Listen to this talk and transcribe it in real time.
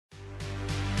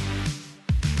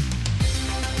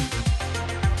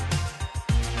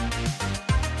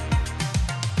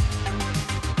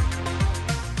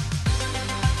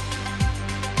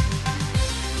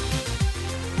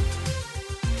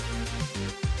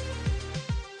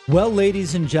Well,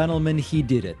 ladies and gentlemen, he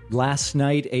did it. Last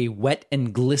night, a wet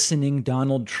and glistening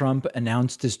Donald Trump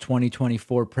announced his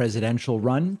 2024 presidential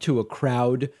run to a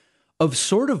crowd of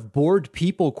sort of bored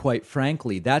people, quite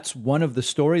frankly. That's one of the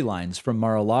storylines from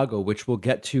Mar-a-Lago, which we'll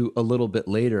get to a little bit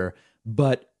later.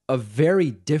 But a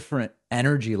very different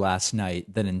energy last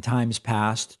night than in times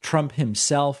past. Trump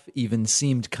himself even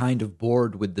seemed kind of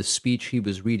bored with the speech he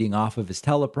was reading off of his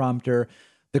teleprompter.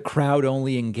 The crowd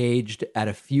only engaged at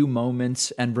a few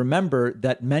moments. And remember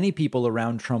that many people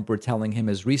around Trump were telling him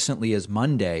as recently as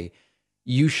Monday,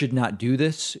 you should not do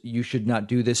this. You should not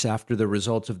do this after the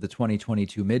results of the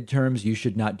 2022 midterms. You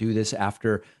should not do this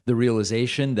after the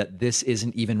realization that this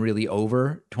isn't even really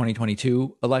over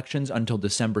 2022 elections until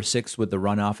December 6th with the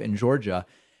runoff in Georgia.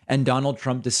 And Donald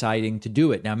Trump deciding to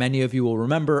do it. Now, many of you will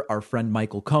remember our friend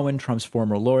Michael Cohen, Trump's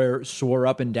former lawyer, swore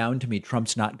up and down to me,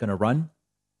 Trump's not going to run.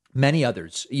 Many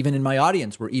others, even in my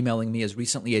audience, were emailing me as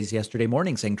recently as yesterday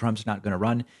morning saying Trump's not going to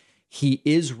run. He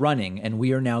is running, and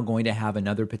we are now going to have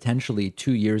another potentially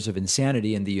 2 years of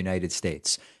insanity in the United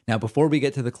States. Now, before we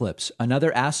get to the clips,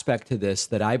 another aspect to this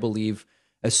that I believe,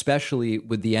 especially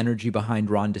with the energy behind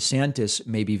Ron DeSantis,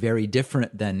 may be very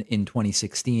different than in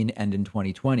 2016 and in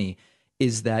 2020,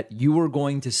 is that you are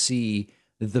going to see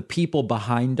the people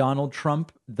behind Donald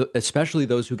Trump, especially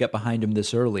those who get behind him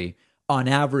this early, on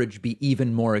average, be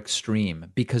even more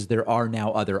extreme because there are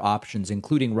now other options,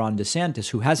 including Ron DeSantis,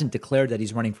 who hasn't declared that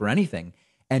he's running for anything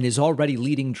and is already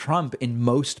leading Trump in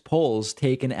most polls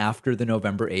taken after the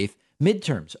November 8th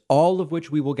midterms, all of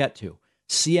which we will get to.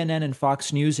 CNN and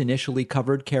Fox News initially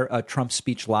covered Trump's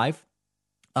speech live.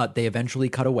 They eventually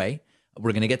cut away.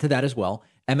 We're going to get to that as well.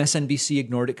 MSNBC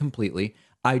ignored it completely.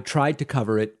 I tried to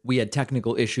cover it. We had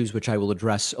technical issues, which I will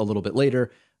address a little bit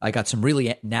later. I got some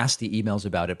really nasty emails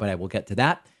about it, but I will get to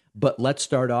that. But let's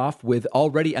start off with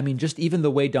just even the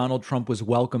way Donald Trump was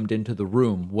welcomed into the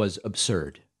room was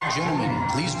absurd. Gentlemen,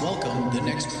 please welcome the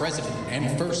next president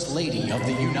and first lady of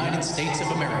the United States of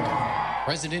America,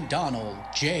 President Donald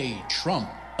J. Trump,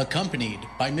 accompanied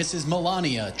by Mrs.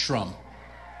 Melania Trump.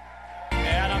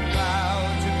 And I'm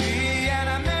proud to be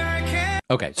an American.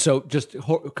 Okay, so just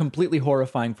completely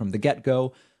horrifying from the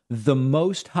get-go. The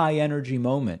most high-energy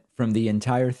moment from the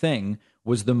entire thing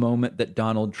was the moment that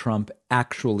Donald Trump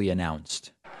actually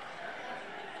announced.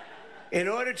 In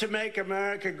order to make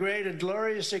America great and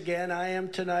glorious again, I am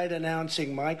tonight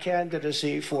announcing my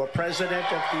candidacy for President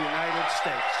of the United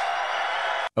States.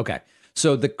 Okay,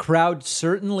 so the crowd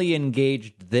certainly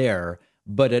engaged there,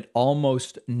 but at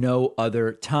almost no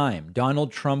other time.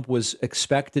 Donald Trump was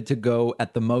expected to go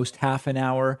at the most half an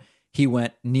hour. He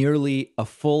went nearly a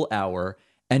full hour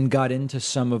and got into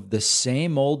some of the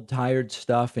same old tired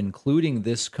stuff, including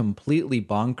this completely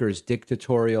bonkers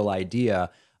dictatorial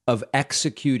idea of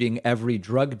executing every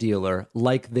drug dealer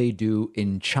like they do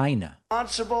in China.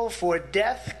 Responsible for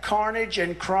death, carnage,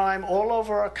 and crime all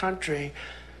over our country.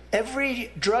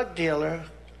 Every drug dealer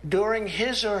during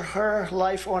his or her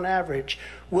life on average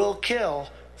will kill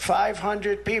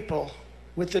 500 people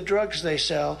with the drugs they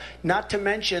sell, not to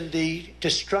mention the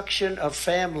destruction of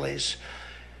families.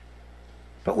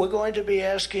 But we're going to be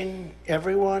asking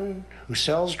everyone who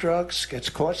sells drugs,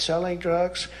 gets caught selling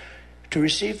drugs, to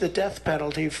receive the death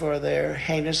penalty for their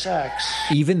heinous acts.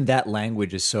 Even that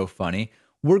language is so funny.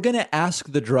 We're going to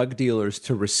ask the drug dealers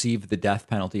to receive the death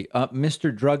penalty.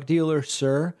 Mr. Drug Dealer,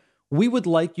 sir, we would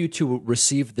like you to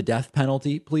receive the death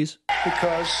penalty, please.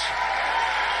 Because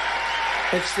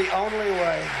it's the only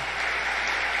way.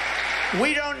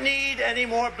 We don't need any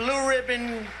more blue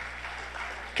ribbon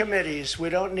committees. I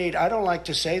don't like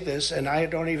to say this, and I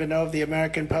don't even know if the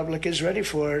American public is ready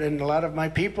for it. And a lot of my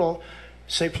people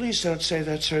say, please don't say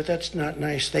that, sir. That's not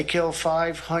nice. They kill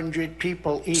 500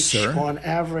 people each on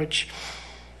average.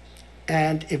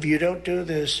 And if you don't do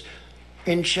this,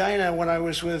 in China, when I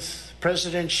was with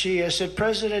President Xi, I said,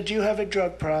 President, do you have a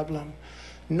drug problem?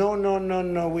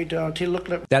 No, we don't. He looked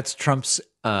like... That's Trump's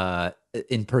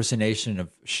impersonation of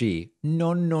Xi.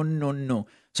 No.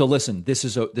 So listen, this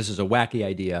is a wacky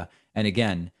idea. And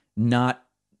again, not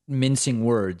mincing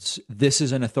words. This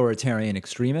is an authoritarian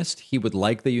extremist. He would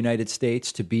like the United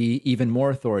States to be even more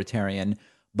authoritarian,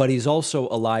 but he's also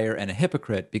a liar and a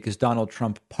hypocrite because Donald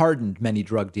Trump pardoned many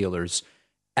drug dealers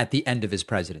at the end of his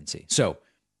presidency. So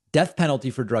death penalty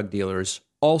for drug dealers,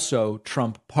 also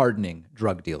Trump pardoning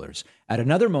drug dealers. At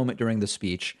another moment during the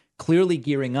speech, clearly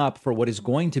gearing up for what is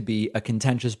going to be a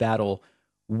contentious battle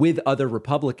with other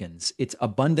Republicans, it's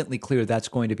abundantly clear that's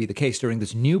going to be the case during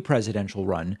this new presidential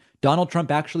run. Donald Trump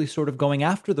actually sort of going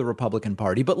after the Republican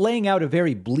Party, but laying out a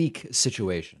very bleak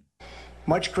situation.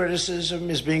 Much criticism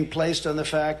is being placed on the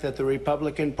fact that the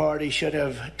Republican Party should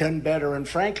have done better. And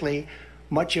frankly,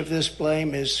 much of this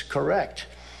blame is correct.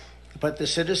 But the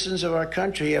citizens of our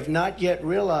country have not yet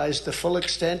realized the full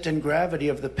extent and gravity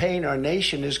of the pain our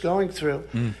nation is going through.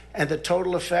 And the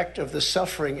total effect of the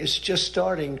suffering is just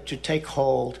starting to take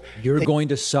hold. You're going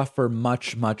to suffer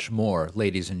much, much more,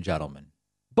 ladies and gentlemen.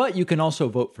 But you can also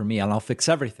vote for me and I'll fix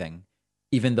everything,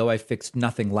 even though I fixed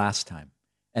nothing last time.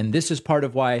 And this is part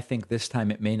of why I think this time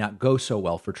it may not go so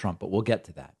well for Trump, but we'll get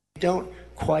to that. Don't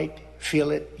quite feel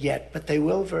it yet, but they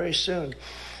will very soon.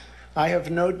 I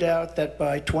have no doubt that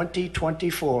by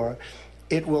 2024,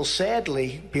 it will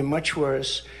sadly be much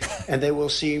worse, and they will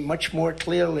see much more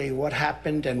clearly what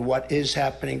happened and what is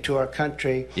happening to our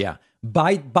country. Yeah.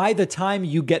 By the time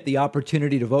you get the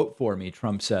opportunity to vote for me,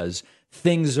 Trump says,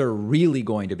 things are really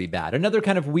going to be bad. Another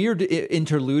kind of weird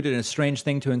interlude and a strange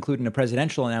thing to include in a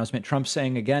presidential announcement, Trump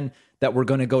saying again that we're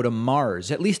going to go to Mars.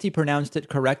 At least he pronounced it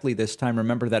correctly this time.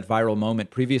 Remember that viral moment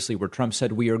previously where Trump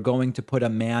said we are going to put a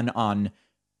man on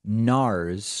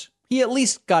Nars. He at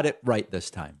least got it right this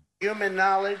time. Human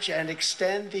knowledge and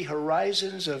extend the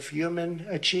horizons of human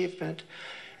achievement.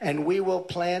 And we will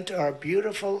plant our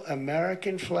beautiful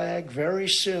American flag very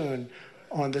soon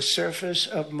on the surface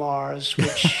of Mars,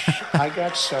 which I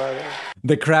got started.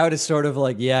 The crowd is sort of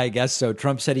like, yeah, I guess so.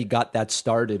 Trump said he got that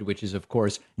started, which is, of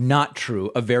course, not true.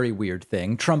 A very weird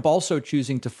thing. Trump also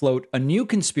choosing to float a new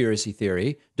conspiracy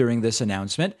theory during this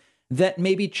announcement that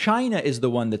maybe China is the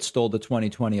one that stole the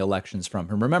 2020 elections from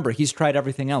him. Remember, he's tried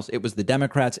everything else. It was the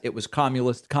Democrats. It was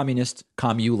communists,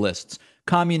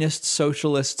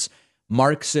 socialists,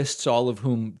 Marxists, all of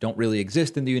whom don't really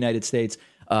exist in the United States.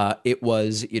 It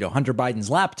was, Hunter Biden's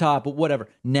laptop, whatever.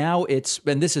 Now it's,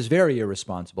 and this is very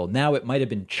irresponsible, now it might have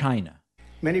been China.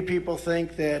 Many people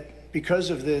think that because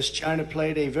of this, China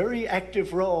played a very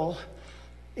active role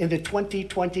in the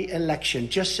 2020 election.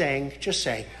 Just saying.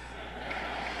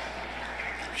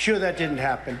 Sure, that didn't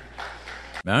happen.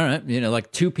 All right.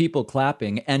 Like two people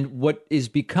clapping. And what is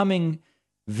becoming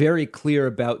very clear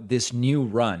about this new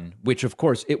run, which, of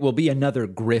course, it will be another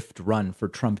grift run for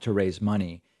Trump to raise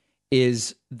money,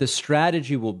 is the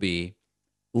strategy will be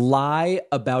lie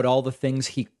about all the things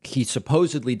he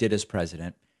supposedly did as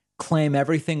president, claim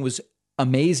everything was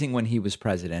amazing when he was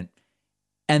president,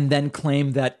 and then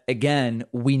claim that, again,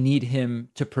 we need him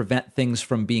to prevent things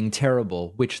from being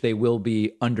terrible, which they will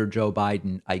be under Joe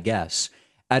Biden, I guess.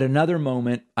 At another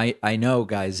moment, I know,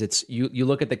 guys, it's you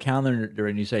look at the calendar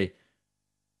and you say,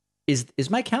 is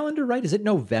my calendar right? Is it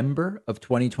November of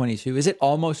 2022? Is it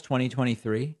almost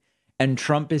 2023? And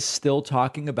Trump is still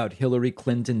talking about Hillary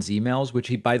Clinton's emails, which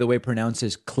he, by the way,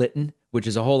 pronounces Clinton, which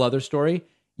is a whole other story.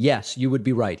 Yes, you would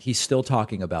be right. He's still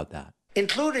talking about that.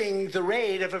 Including the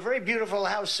raid of a very beautiful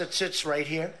house that sits right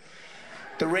here.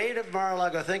 The raid of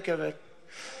Mar-a-Lago, think of it.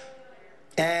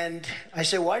 And I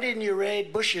say, why didn't you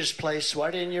raid Bush's place? Why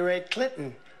didn't you raid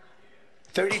Clinton?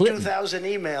 32,000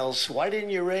 emails. Why didn't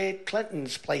you raid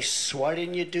Clinton's place? Why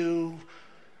didn't you do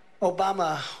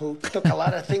Obama, who took a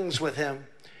lot of things with him?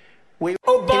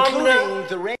 Including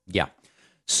the raid. Yeah.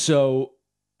 So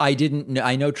I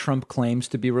know Trump claims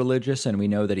to be religious, and we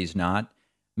know that he's not.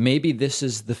 Maybe this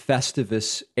is the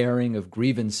Festivus airing of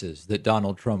grievances that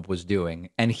Donald Trump was doing.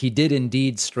 And he did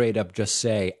indeed straight up just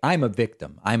say, I'm a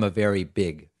victim. I'm a very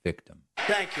big victim.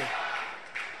 Thank you.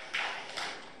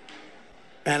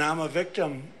 And I'm a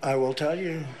victim, I will tell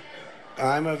you.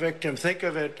 I'm a victim. Think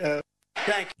of it.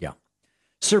 Thank you. Yeah.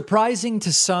 Surprising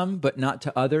to some, but not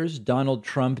to others, Donald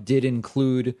Trump did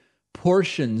include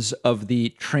portions of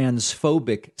the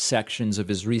transphobic sections of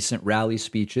his recent rally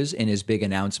speeches in his big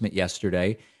announcement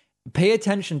yesterday. Pay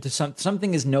attention to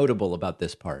something is notable about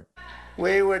this part.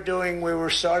 We were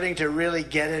starting to really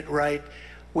get it right.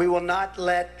 We will not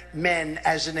let men,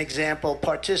 as an example,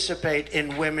 participate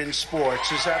in women's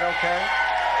sports. Is that okay?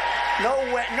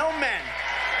 No men.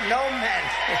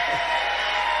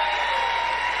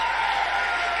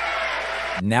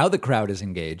 Now the crowd is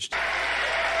engaged.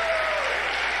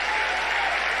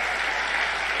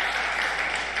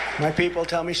 My people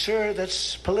tell me, sir,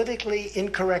 that's politically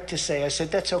incorrect to say. I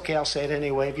said, that's okay. I'll say it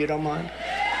anyway, if you don't mind.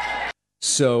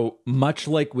 So much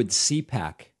like with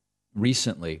CPAC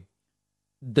recently,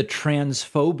 the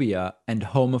transphobia and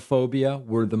homophobia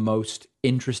were the most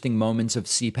interesting moments of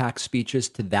CPAC speeches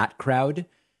to that crowd.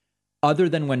 Other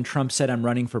than when Trump said, I'm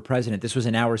running for president, this was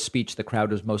an hour speech. The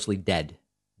crowd was mostly dead.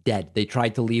 They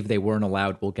tried to leave. They weren't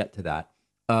allowed. We'll get to that.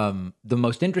 The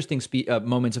most interesting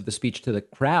moments of the speech to the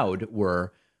crowd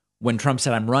were when Trump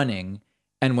said, I'm running,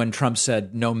 and when Trump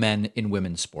said, no men in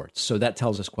women's sports. So that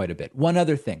tells us quite a bit. One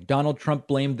other thing, Donald Trump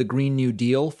blamed the Green New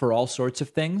Deal for all sorts of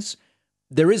things.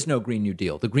 There is no Green New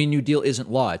Deal. The Green New Deal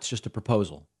isn't law. It's just a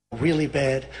proposal. Really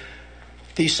bad.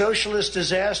 The socialist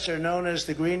disaster known as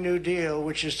the Green New Deal,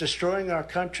 which is destroying our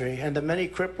country, and the many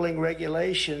crippling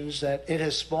regulations that it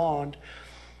has spawned,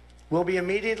 will be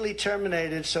immediately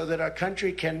terminated so that our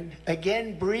country can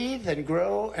again breathe and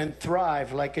grow and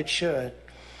thrive like it should.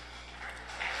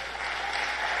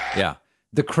 Yeah.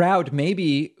 The crowd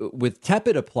maybe with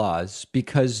tepid applause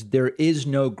because there is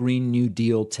no Green New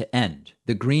Deal to end.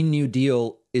 The Green New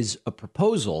Deal is a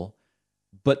proposal,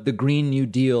 but the Green New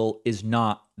Deal is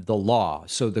not the law.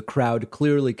 So the crowd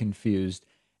clearly confused.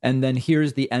 And then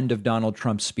here's the end of Donald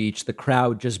Trump's speech. The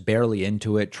crowd just barely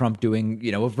into it. Trump doing,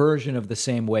 a version of the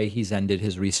same way he's ended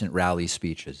his recent rally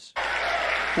speeches.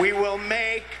 We will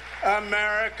make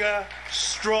America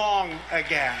strong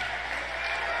again.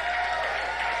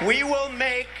 We will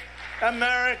make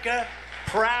America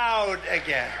proud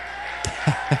again.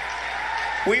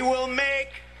 We will make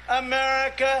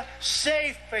America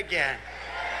safe again.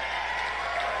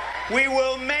 We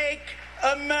will make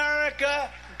America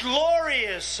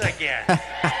glorious again.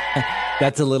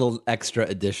 That's a little extra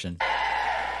addition.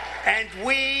 And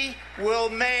we will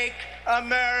make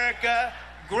America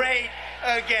great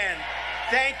again.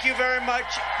 Thank you very much.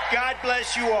 God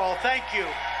bless you all. Thank you.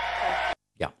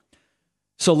 Yeah.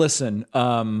 So listen,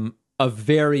 a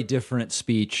very different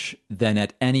speech than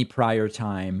at any prior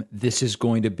time. This is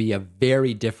going to be a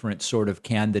very different sort of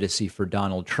candidacy for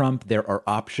Donald Trump. There are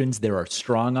options. There are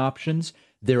strong options.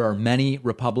 There are many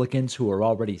Republicans who are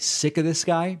already sick of this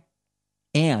guy.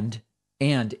 And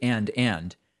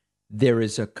there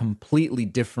is a completely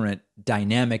different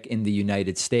dynamic in the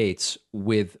United States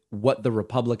with what the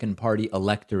Republican Party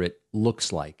electorate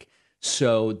looks like.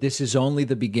 So this is only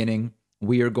the beginning.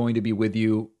 We are going to be with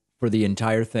you for the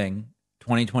entire thing.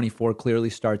 2024 clearly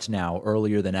starts now,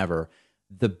 earlier than ever.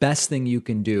 The best thing you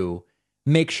can do,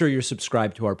 make sure you're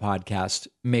subscribed to our podcast.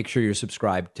 Make sure you're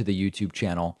subscribed to the YouTube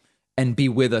channel and be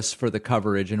with us for the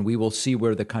coverage, and we will see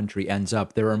where the country ends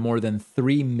up. There are more than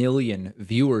 3 million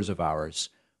viewers of ours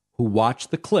who watch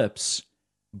the clips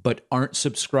but aren't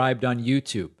subscribed on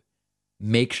YouTube.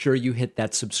 Make sure you hit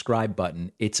that subscribe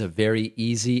button. It's a very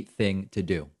easy thing to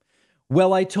do.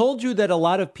 Well, I told you that a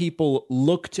lot of people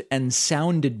looked and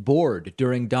sounded bored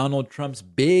during Donald Trump's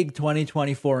big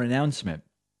 2024 announcement.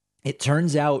 It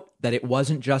turns out that it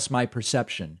wasn't just my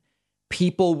perception.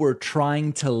 People were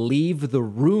trying to leave the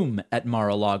room at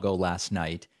Mar-a-Lago last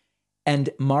night, and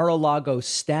Mar-a-Lago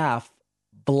staff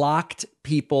blocked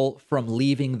people from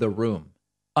leaving the room.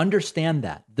 Understand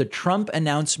that. The Trump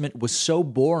announcement was so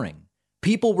boring.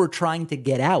 People were trying to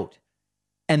get out,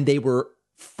 and they were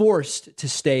forced to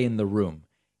stay in the room.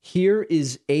 Here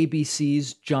is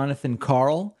ABC's Jonathan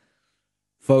Karl.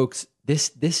 Folks,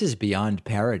 this is beyond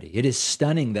parody. It is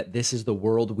stunning that this is the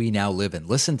world we now live in.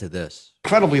 Listen to this.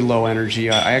 Incredibly low energy.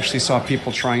 I actually saw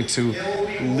people trying to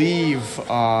leave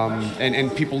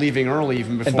and people leaving early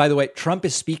even before. And by the way, Trump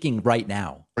is speaking right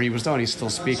now. He was done. He's still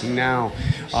speaking now.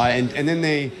 And then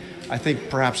they, I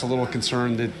think perhaps a little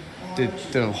concerned that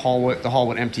the hall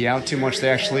would empty out too much. They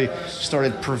actually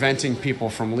started preventing people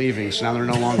from leaving. So now they're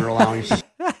no longer allowing people.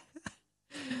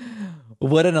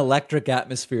 What an electric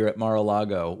atmosphere at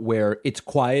Mar-a-Lago, where it's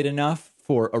quiet enough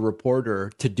for a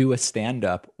reporter to do a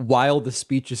stand-up while the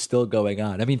speech is still going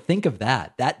on. I mean, think of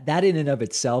that. That in and of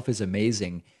itself is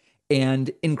amazing. And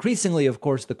increasingly, of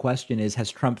course, the question is, has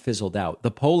Trump fizzled out?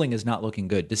 The polling is not looking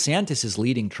good. DeSantis is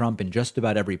leading Trump in just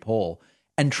about every poll.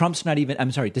 And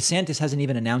DeSantis hasn't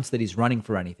even announced that he's running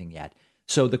for anything yet.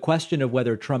 So the question of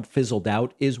whether Trump fizzled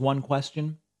out is one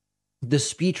question. The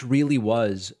speech really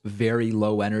was very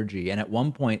low energy. And at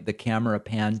one point, the camera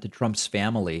panned to Trump's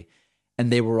family,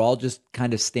 and they were all just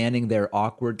kind of standing there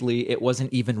awkwardly. It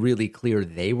wasn't even really clear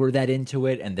they were that into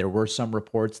it. And there were some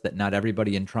reports that not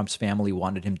everybody in Trump's family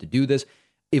wanted him to do this.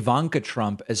 Ivanka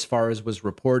Trump, as far as was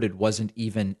reported, wasn't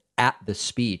even at the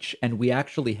speech. And we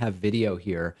actually have video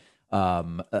here.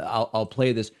 I'll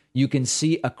play this. You can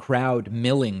see a crowd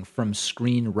milling from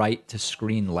screen right to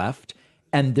screen left,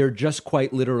 and they're just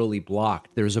quite literally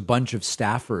blocked. There's a bunch of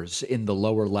staffers in the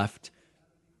lower left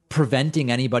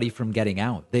preventing anybody from getting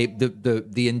out.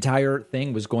 The entire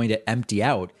thing was going to empty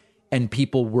out, and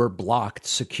people were blocked.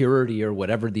 Security or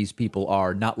whatever these people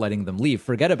are, not letting them leave.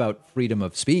 Forget about freedom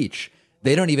of speech.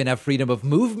 They don't even have freedom of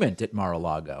movement at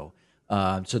Mar-a-Lago.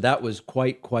 So that was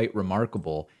quite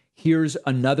remarkable. Here's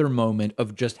another moment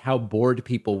of just how bored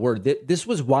people were. This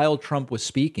was while Trump was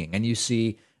speaking, and you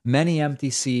see many empty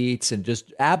seats and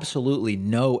just absolutely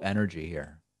no energy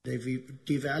here. They've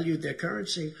devalued their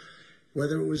currency,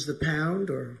 whether it was the pound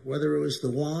or whether it was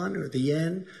the yuan or the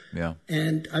yen. Yeah.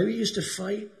 And I used to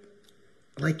fight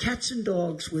like cats and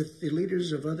dogs with the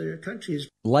leaders of other countries.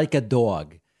 Like a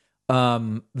dog.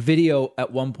 Video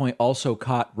at one point also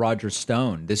caught Roger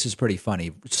Stone. This is pretty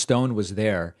funny. Stone was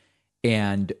there,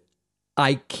 and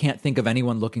I can't think of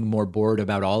anyone looking more bored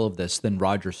about all of this than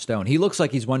Roger Stone. He looks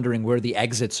like he's wondering where the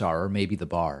exits are, or maybe the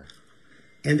bar.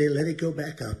 And they let it go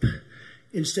back up.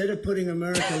 Instead of putting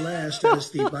America last, as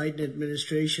the Biden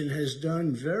administration has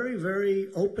done very, very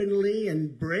openly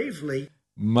and bravely.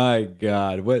 My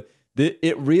God,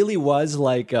 it really was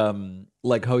like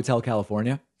Hotel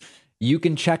California. You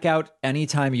can check out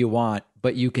anytime you want,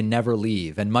 but you can never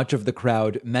leave. And much of the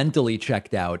crowd mentally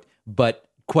checked out, but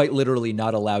quite literally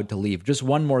not allowed to leave. Just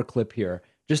one more clip here,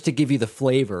 just to give you the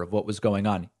flavor of what was going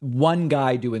on. One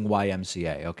guy doing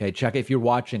YMCA, okay? Check, if you're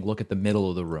watching, look at the middle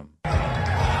of the room.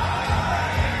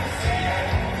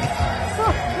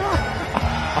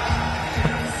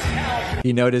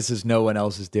 He notices no one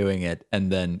else is doing it,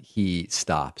 and then he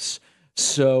stops.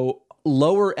 So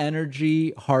lower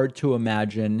energy, hard to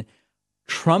imagine.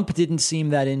 Trump didn't seem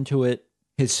that into it.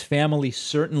 His family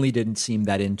certainly didn't seem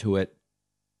that into it.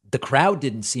 The crowd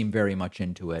didn't seem very much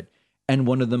into it. And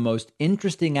one of the most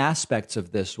interesting aspects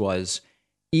of this was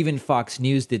even Fox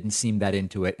News didn't seem that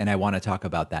into it. And I want to talk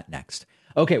about that next.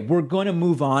 Okay, we're going to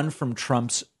move on from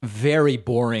Trump's very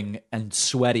boring and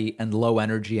sweaty and low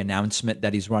energy announcement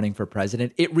that he's running for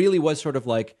president. It really was sort of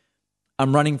like,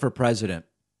 I'm running for president.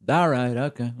 All right,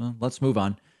 okay, well, let's move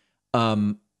on.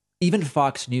 Even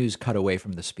Fox News cut away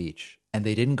from the speech, and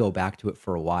they didn't go back to it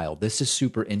for a while. This is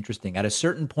super interesting. At a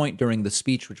certain point during the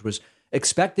speech, which was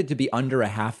expected to be under a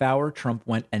half hour, Trump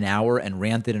went an hour and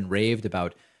ranted and raved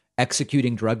about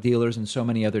executing drug dealers and so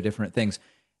many other different things.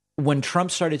 When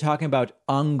Trump started talking about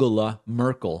Angela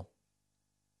Merkel,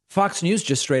 Fox News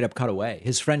just straight up cut away.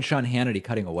 His friend Sean Hannity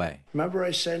cutting away. Remember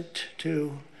I sent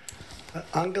to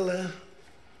Angela.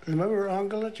 Remember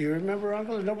Angela? Do you remember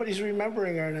Angela? Nobody's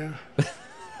remembering her now.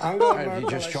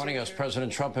 Just joining us,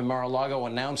 President Trump in Mar-a-Lago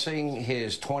announcing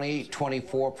his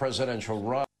 2024 presidential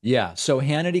run. Yeah, so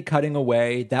Hannity cutting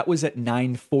away. That was at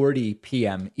 9:40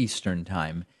 p.m. Eastern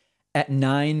time. At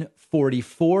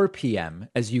 9:44 p.m.,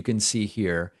 as you can see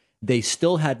here, they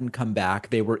still hadn't come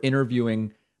back. They were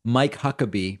interviewing Mike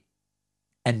Huckabee,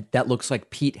 and that looks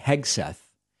like Pete Hegseth.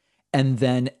 And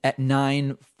then at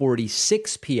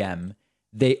 9:46 p.m.,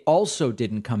 they also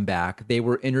didn't come back. They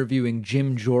were interviewing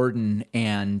Jim Jordan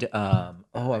and,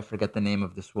 I forget the name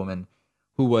of this woman,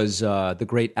 who was the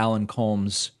great Alan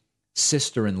Colmes'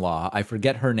 sister-in-law. I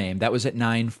forget her name. That was at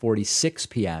 9:46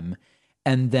 p.m.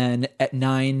 And then at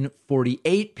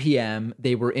 9:48 p.m.,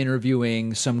 they were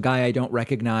interviewing some guy I don't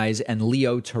recognize and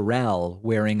Leo Terrell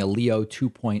wearing a Leo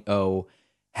 2.0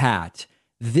 hat.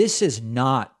 This is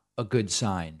not a good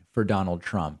sign for Donald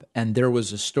Trump. And there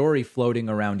was a story floating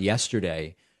around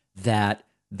yesterday that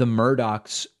the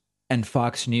Murdochs and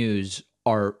Fox News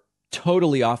are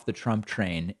totally off the Trump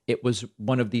train. It was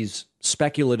one of these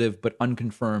speculative but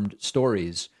unconfirmed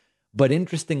stories. But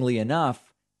interestingly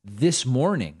enough,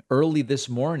 early this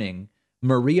morning,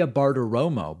 Maria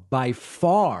Bartiromo, by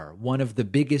far one of the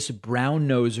biggest brown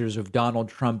nosers of Donald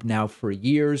Trump now for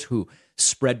years, who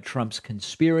spread Trump's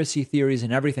conspiracy theories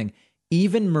and everything,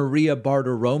 even Maria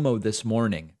Bartiromo this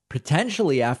morning,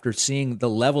 potentially after seeing the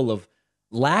level of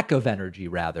lack of energy,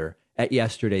 rather, at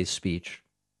yesterday's speech,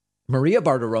 Maria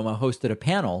Bartiromo hosted a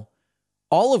panel,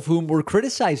 all of whom were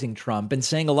criticizing Trump and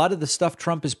saying a lot of the stuff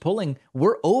Trump is pulling,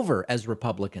 we're over as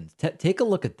Republicans. Take a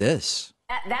look at this.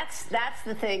 That's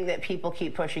the thing that people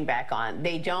keep pushing back on.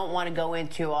 They don't want to go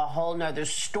into a whole nother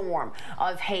storm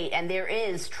of hate, and there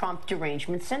is Trump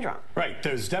derangement syndrome. Right,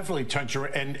 there's definitely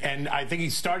and I think he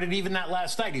started even that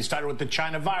last night. He started with the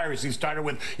China virus. He started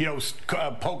with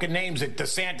poking names at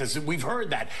DeSantis. We've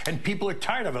heard that, and people are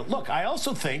tired of it. Look, I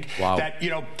also think that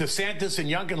DeSantis and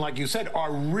Youngkin, like you said,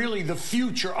 are really the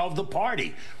future of the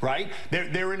party. Right,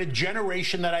 they're in a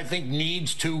generation that I think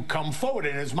needs to come forward.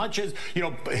 And as much as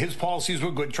his policies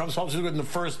were good, Trump's policies were good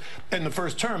in the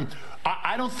first term,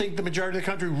 I don't think the majority of the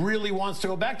country really wants to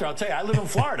go back there. I'll tell you, I live in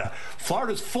Florida.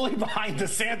 Florida's fully behind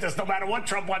DeSantis, no matter what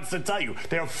Trump wants to tell you.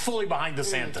 They're fully behind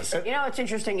DeSantis. It's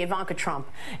interesting, Ivanka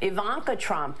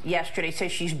Trump yesterday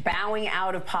says she's bowing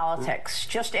out of politics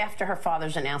just after her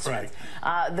father's announcement.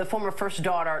 Right. The former first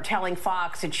daughter telling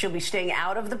Fox that she'll be staying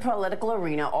out of the political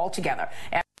arena altogether.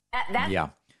 Yeah.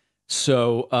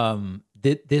 So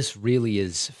this really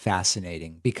is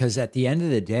fascinating, because at the end of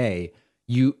the day,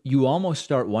 you almost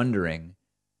start wondering,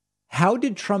 how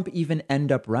did Trump even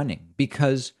end up running?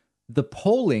 Because the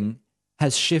polling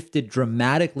has shifted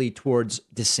dramatically towards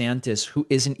DeSantis, who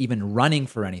isn't even running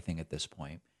for anything at this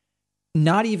point.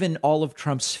 Not even all of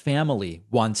Trump's family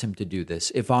wants him to do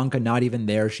this. Ivanka, not even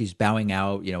there. She's bowing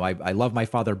out. I love my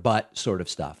father, but sort of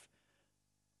stuff.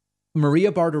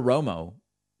 Maria Bartiromo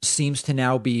seems to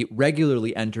now be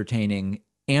regularly entertaining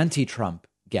anti-Trump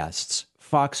guests.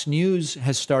 Fox News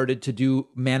has started to do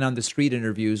man-on-the-street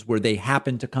interviews where they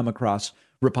happen to come across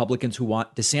Republicans who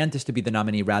want DeSantis to be the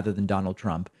nominee rather than Donald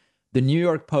Trump. The New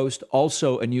York Post,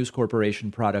 also a News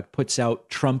Corporation product, puts out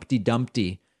Trumpty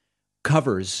Dumpty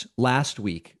covers last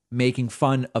week making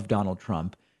fun of Donald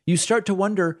Trump. You start to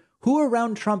wonder who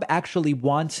around Trump actually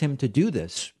wants him to do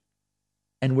this.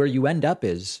 And where you end up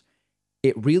is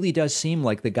it really does seem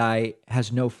like the guy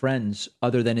has no friends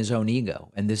other than his own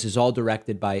ego. And this is all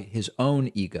directed by his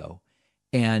own ego.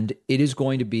 And it is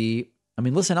going to be, I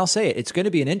mean, listen, I'll say it. It's going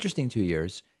to be an interesting 2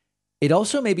 years. It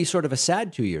also may be sort of a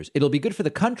sad 2 years. It'll be good for the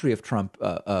country if Trump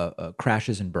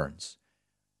crashes and burns.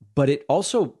 But it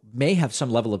also may have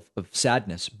some level of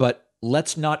sadness. But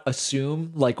let's not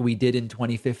assume, like we did in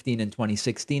 2015 and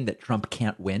 2016, that Trump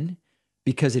can't win,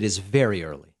 because it is very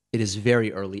early. It is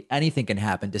very early. Anything can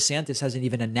happen. DeSantis hasn't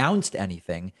even announced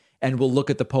anything, and we'll look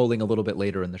at the polling a little bit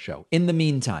later in the show. In the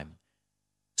meantime,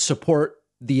 support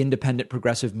the independent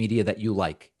progressive media that you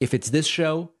like. If it's this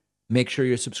show, make sure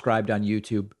you're subscribed on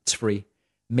YouTube. It's free.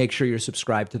 Make sure you're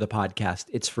subscribed to the podcast.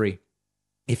 It's free.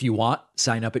 If you want,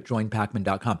 sign up at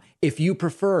joinpacman.com. If you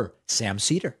prefer Sam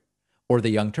Cedar or the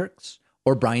Young Turks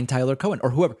or Brian Tyler Cohen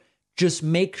or whoever, just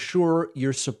make sure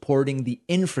you're supporting the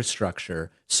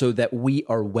infrastructure so that we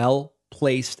are well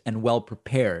placed and well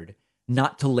prepared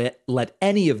not to let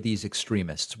any of these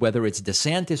extremists, whether it's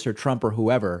DeSantis or Trump or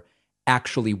whoever,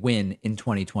 actually win in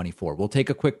 2024. We'll take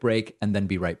a quick break and then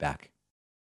be right back.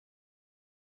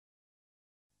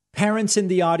 Parents in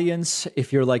the audience,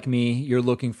 if you're like me, you're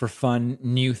looking for fun,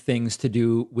 new things to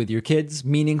do with your kids,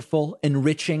 meaningful,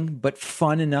 enriching, but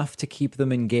fun enough to keep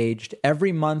them engaged.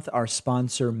 Every month, our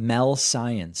sponsor, Mel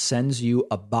Science, sends you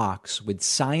a box with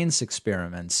science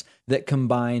experiments that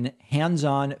combine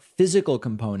hands-on physical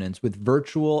components with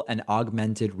virtual and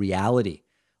augmented reality.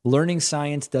 Learning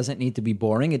science doesn't need to be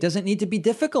boring. It doesn't need to be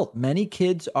difficult. Many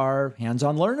kids are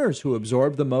hands-on learners who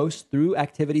absorb the most through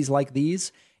activities like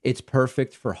these. It's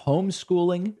perfect for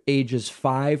homeschooling, ages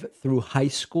 5 through high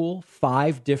school,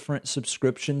 5 different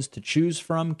subscriptions to choose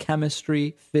from: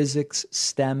 chemistry, physics,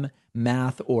 STEM,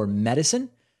 math, or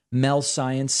medicine. Mel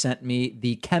Science sent me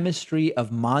the Chemistry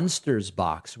of Monsters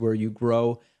box, where you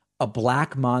grow a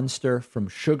black monster from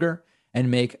sugar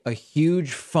and make a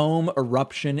huge foam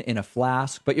eruption in a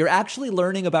flask. But you're actually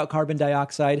learning about carbon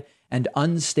dioxide and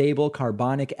unstable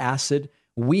carbonic acid.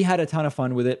 We had a ton of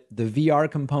fun with it. The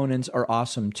VR components are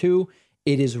awesome too.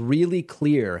 It is really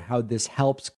clear how this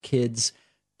helps kids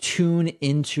tune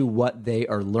into what they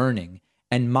are learning.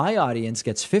 And my audience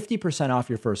gets 50% off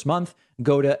your first month.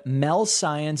 Go to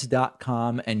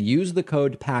melscience.com and use the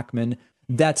code PACMAN.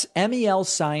 That's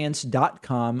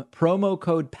melscience.com. Promo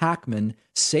code PACMAN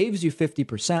saves you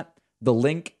 50%. The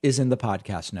link is in the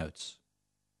podcast notes.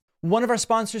 One of our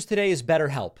sponsors today is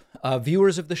BetterHelp.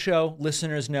 Viewers of the show,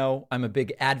 listeners know I'm a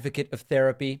big advocate of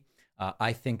therapy.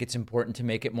 I think it's important to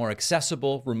make it more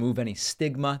accessible, remove any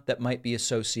stigma that might be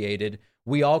associated.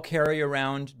 We all carry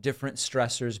around different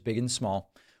stressors, big and small.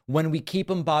 When we keep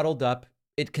them bottled up,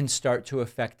 it can start to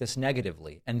affect us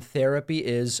negatively. And therapy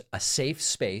is a safe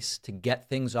space to get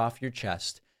things off your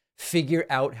chest, figure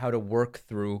out how to work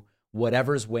through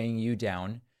whatever's weighing you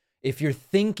down. If you're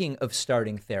thinking of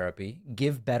starting therapy,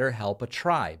 give BetterHelp a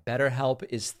try. BetterHelp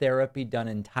is therapy done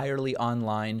entirely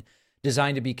online,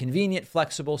 designed to be convenient,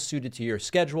 flexible, suited to your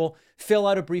schedule. Fill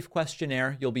out a brief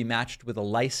questionnaire. You'll be matched with a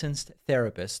licensed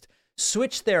therapist.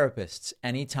 Switch therapists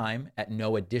anytime at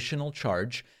no additional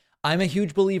charge. I'm a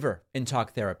huge believer in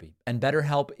talk therapy, and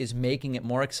BetterHelp is making it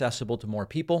more accessible to more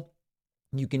people.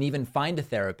 You can even find a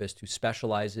therapist who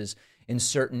specializes in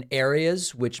certain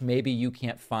areas, which maybe you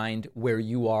can't find where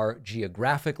you are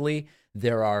geographically.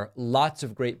 There are lots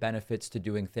of great benefits to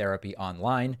doing therapy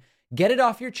online. Get it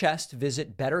off your chest.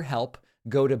 Visit BetterHelp.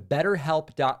 Go to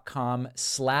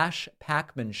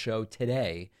betterhelp.com/Pacman Show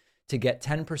today to get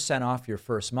 10% off your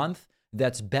first month.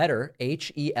 That's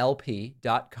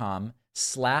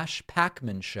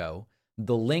betterhelp.com/Pacman Show.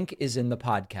 The link is in the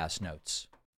podcast notes.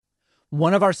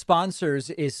 One of our sponsors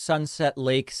is Sunset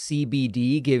Lake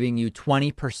CBD, giving you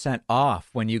 20% off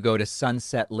when you go to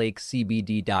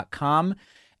sunsetlakecbd.com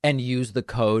and use the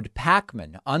code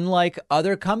PACMAN. Unlike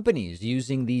other companies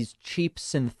using these cheap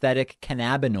synthetic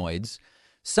cannabinoids,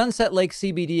 Sunset Lake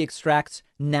CBD extracts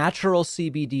natural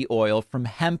CBD oil from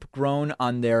hemp grown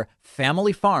on their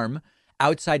family farm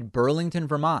outside Burlington,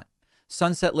 Vermont.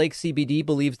 Sunset Lake CBD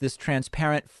believes this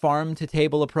transparent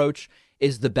farm-to-table approach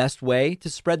is the best way to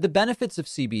spread the benefits of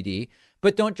CBD.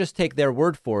 But don't just take their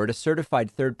word for it. A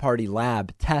certified third-party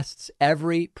lab tests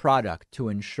every product to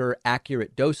ensure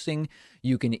accurate dosing.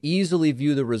 You can easily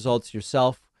view the results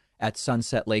yourself at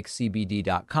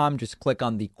sunsetlakecbd.com. Just click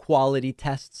on the Quality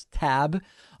Tests tab.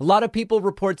 A lot of people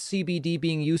report CBD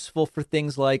being useful for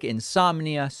things like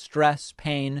insomnia, stress,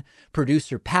 pain.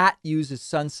 Producer Pat uses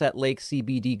Sunset Lake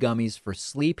CBD gummies for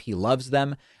sleep. He loves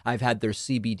them. I've had their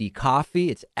CBD coffee.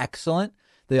 It's excellent.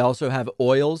 They also have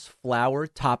oils, flour,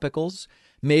 topicals.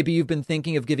 Maybe you've been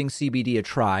thinking of giving CBD a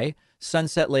try.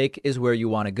 Sunset Lake is where you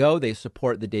want to go. They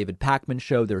support the David Pakman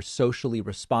Show. They're socially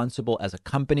responsible as a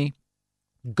company.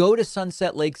 Go to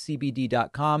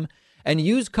sunsetlakecbd.com and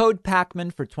use code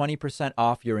PACMAN for 20%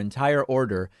 off your entire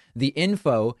order. The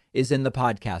info is in the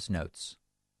podcast notes.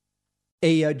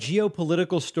 A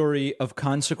geopolitical story of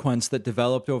consequence that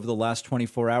developed over the last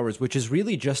 24 hours, which is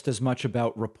really just as much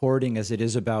about reporting as it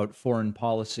is about foreign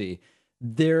policy.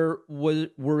 There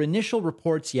were initial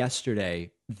reports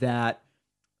yesterday that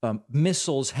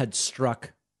missiles had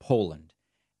struck Poland.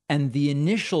 And the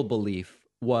initial belief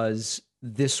was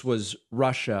this was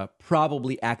Russia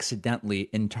probably accidentally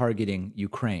in targeting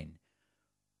Ukraine,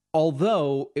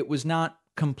 although it was not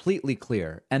completely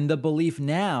clear. And the belief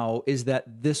now is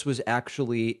that this was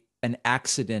actually an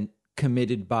accident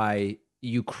committed by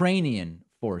Ukrainian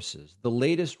forces. The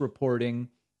latest reporting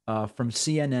from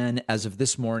CNN as of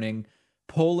this morning,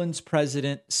 Poland's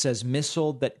president says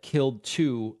missile that killed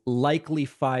 2 likely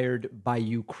fired by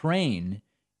Ukraine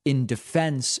in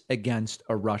defense against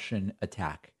a Russian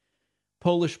attack.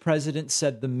 Polish President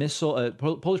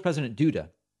Duda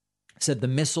said the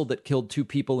missile that killed 2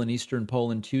 people in eastern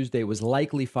Poland Tuesday was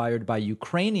likely fired by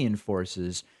Ukrainian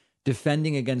forces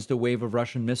defending against a wave of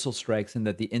Russian missile strikes, and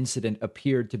that the incident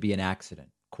appeared to be an accident.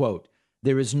 Quote,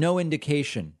 "There is no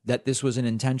indication that this was an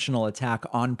intentional attack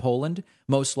on Poland.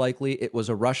 Most likely it was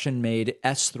a Russian-made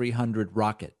S-300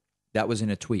 rocket." That was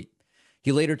in a tweet.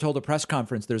 He later told a press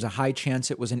conference there's a high chance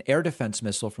it was an air defense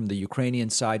missile from the Ukrainian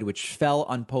side which fell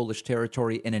on Polish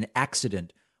territory in an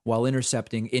accident while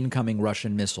intercepting incoming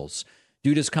Russian missiles.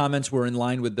 Duda's comments were in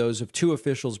line with those of 2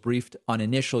 officials briefed on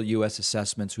initial U.S.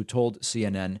 assessments who told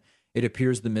CNN it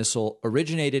appears the missile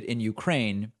originated in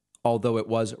Ukraine, although it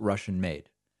was Russian-made.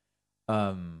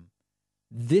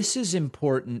 This is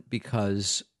important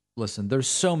because, listen, there's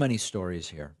so many stories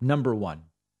here. Number one,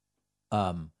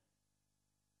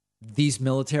 these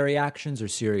military actions are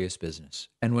serious business.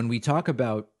 And when we talk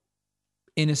about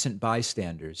innocent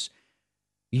bystanders,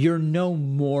 you're no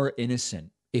more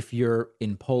innocent if you're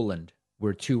in Poland,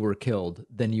 where 2 were killed,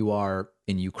 than you are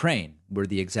in Ukraine, where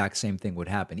the exact same thing would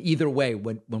happen. Either way,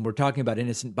 when we're talking about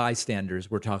innocent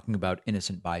bystanders, we're talking about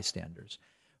innocent bystanders.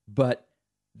 But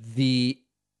the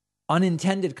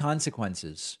unintended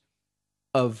consequences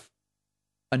of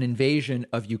an invasion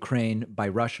of Ukraine by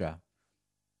Russia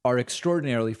are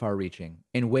extraordinarily far-reaching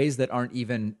in ways that aren't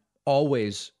even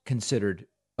always considered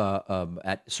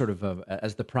at sort of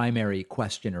as the primary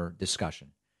question or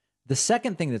discussion. The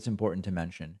second thing that's important to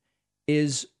mention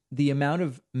is the amount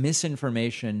of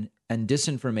misinformation and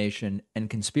disinformation and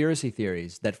conspiracy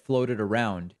theories that floated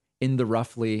around in the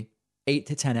roughly 8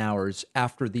 to 10 hours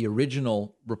after the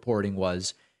original reporting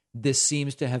was this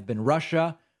seems to have been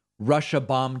Russia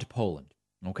bombed Poland.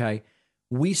 Okay,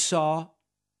 we saw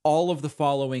all of the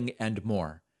following and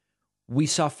more. We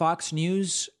saw Fox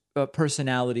News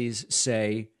personalities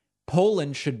say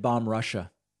Poland should bomb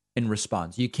Russia in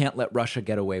response. You can't let Russia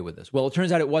get away with this. Well, it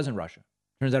turns out it wasn't Russia.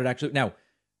 Turns out it actually... Now,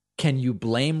 can you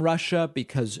blame Russia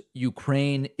because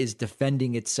Ukraine is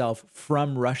defending itself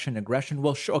from Russian aggression?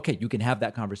 Well, sure, okay, you can have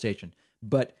that conversation.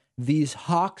 But these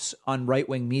hawks on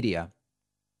right-wing media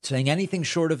saying anything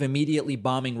short of immediately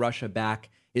bombing Russia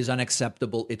back is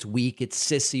unacceptable, it's weak, it's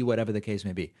sissy, whatever the case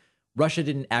may be. Russia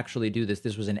didn't actually do this.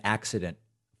 This was an accident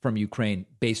from Ukraine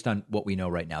based on what we know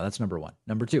right now. That's number one.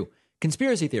 Number two,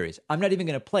 conspiracy theories. I'm not even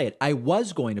going to play it. I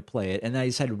was going to play it, and I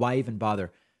decided, why even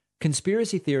bother?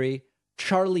 Conspiracy theory,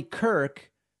 Charlie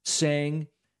Kirk saying,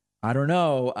 I don't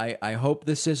know, I hope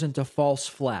this isn't a false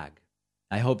flag.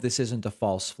 I hope this isn't a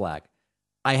false flag.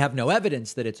 I have no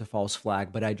evidence that it's a false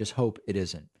flag, but I just hope it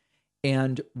isn't.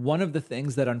 And one of the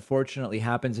things that unfortunately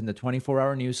happens in the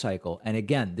 24-hour news cycle, and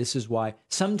again, this is why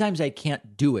sometimes I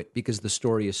can't do it because the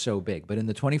story is so big, but in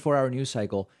the 24-hour news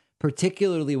cycle,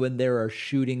 particularly when there are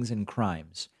shootings and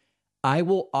crimes, I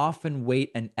will often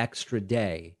wait an extra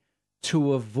day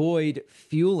to avoid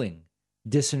fueling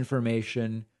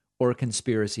disinformation or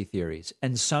conspiracy theories.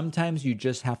 And sometimes you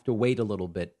just have to wait a little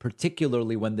bit,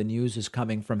 particularly when the news is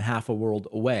coming from half a world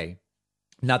away,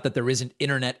 Not that there isn't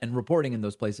internet and reporting in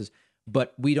those places,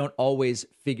 but we don't always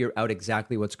figure out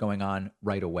exactly what's going on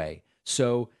right away.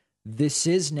 So this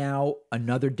is now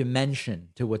another dimension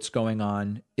to what's going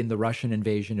on in the Russian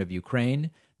invasion of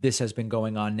Ukraine. This has been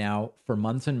going on now for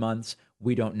months and months.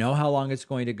 We don't know how long it's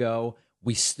going to go.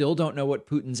 We still don't know what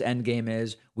Putin's endgame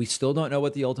is. We still don't know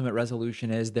what the ultimate resolution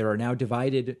is. There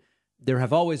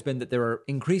have always been that there are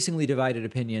increasingly divided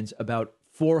opinions about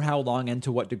for how long and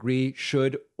to what degree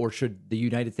should the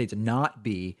United States not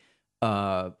be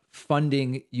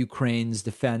funding Ukraine's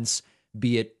defense,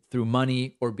 be it through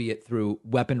money or be it through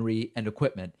weaponry and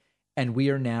equipment. And we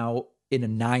are now in a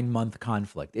 9-month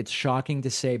conflict. It's shocking to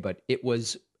say, but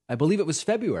I believe it was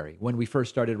February when we first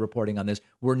started reporting on this.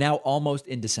 We're now almost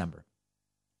in December.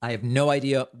 I have no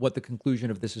idea what the conclusion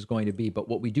of this is going to be, but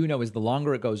what we do know is the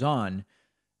longer it goes on,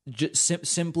 just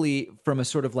simply from a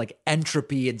sort of like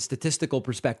entropy and statistical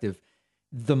perspective,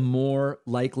 the more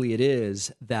likely it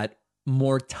is that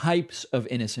more types of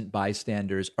innocent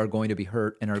bystanders are going to be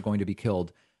hurt and are going to be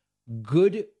killed.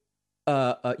 Good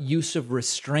use of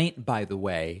restraint, by the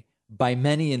way, by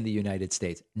many in the United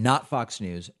States, not Fox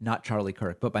News, not Charlie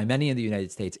Kirk, but by many in the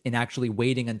United States, in actually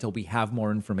waiting until we have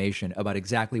more information about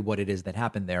exactly what it is that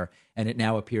happened there. And it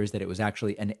now appears that it was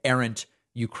actually an errant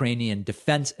Ukrainian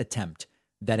defense attempt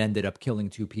that ended up killing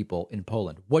 2 people in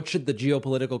Poland. What should the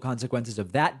geopolitical consequences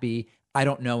of that be? I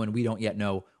don't know, and we don't yet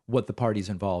know what the parties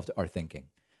involved are thinking.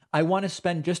 I want to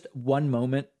spend just one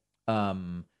moment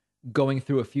going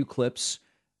through a few clips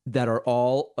that are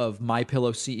all of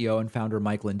MyPillow CEO and founder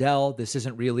Mike Lindell. This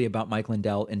isn't really about Mike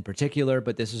Lindell in particular,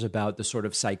 but this is about the sort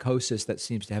of psychosis that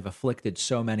seems to have afflicted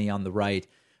so many on the right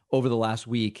over the last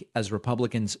week as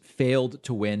Republicans failed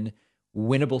to win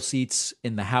winnable seats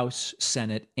in the House,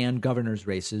 Senate, and governor's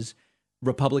races.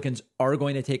 Republicans are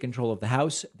going to take control of the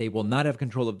House. They will not have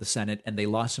control of the Senate, and they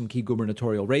lost some key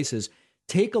gubernatorial races.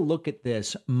 Take a look at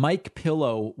this. Mike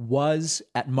Pillow was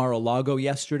at Mar-a-Lago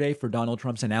yesterday for Donald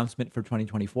Trump's announcement for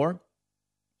 2024.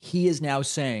 He is now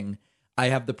saying, I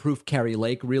have the proof Kari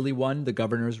Lake really won the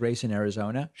governor's race in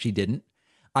Arizona. She didn't.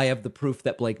 I have the proof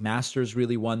that Blake Masters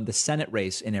really won the Senate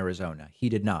race in Arizona. He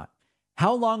did not.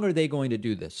 How long are they going to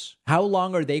do this? How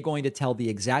long are they going to tell the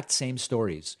exact same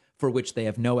stories for which they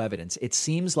have no evidence? It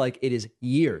seems like it is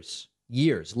years.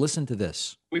 Listen to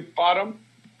this. We fought them.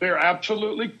 They're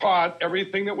absolutely caught.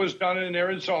 Everything that was done in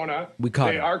Arizona,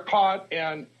 they are caught.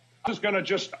 And this is going to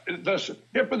just the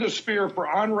tip of the spear for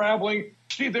unraveling.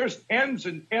 See, there's tens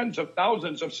and tens of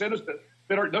thousands of citizens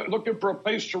that are looking for a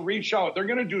place to reach out. They're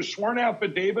going to do sworn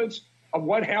affidavits of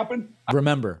what happened.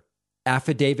 Remember,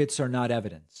 affidavits are not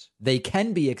evidence. They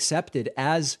can be accepted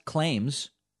as claims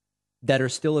that are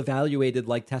still evaluated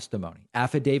like testimony.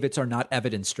 Affidavits are not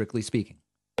evidence, strictly speaking.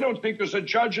 I don't think there's a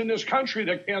judge in this country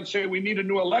that can't say we need a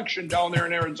new election down there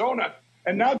in Arizona.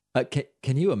 And now,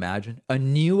 can you imagine a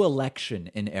new election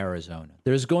in Arizona?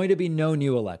 There's going to be no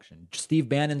new election. Steve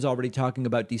Bannon's already talking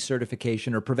about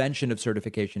decertification or prevention of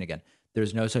certification again.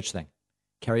 There's no such thing.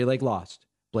 Kari Lake lost.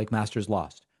 Blake Masters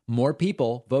lost. More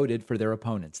people voted for their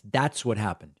opponents. That's what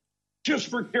happened. Just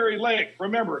for Kari Lake,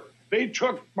 remember, they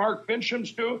took Mark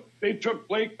Fincham's too. They took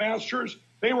Blake Masters.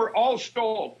 They were all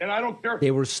stoled. And I don't care.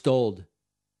 They were stoled.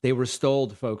 They were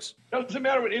stoled, folks. Doesn't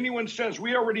matter what anyone says.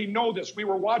 We already know this. We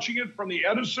were watching it from the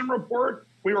Edison report.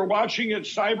 We were watching it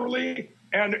cyberly.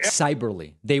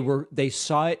 Cyberly. They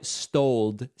saw it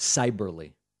stoled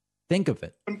cyberly. Think of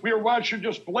it. We were watching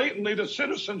just blatantly. The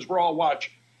citizens were all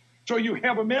watching. So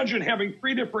imagine having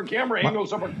 3 different camera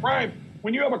angles of a crime.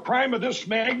 When you have a crime of this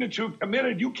magnitude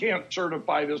committed, you can't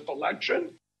certify this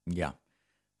election. Yeah.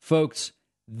 Folks,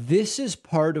 this is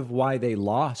part of why they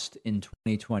lost in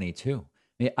 2022.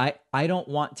 I don't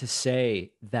want to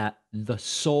say that the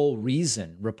sole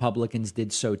reason Republicans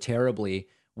did so terribly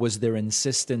was their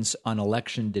insistence on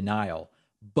election denial.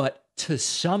 But to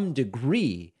some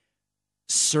degree,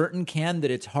 certain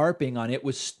candidates harping on it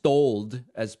was stoled,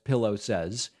 as Pillow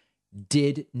says,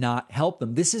 did not help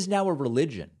them. This is now a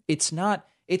religion. It's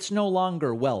no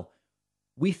longer, well,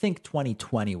 we think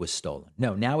 2020 was stolen.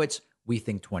 No, now it's we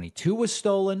think 22 was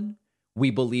stolen. We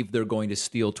believe they're going to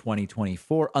steal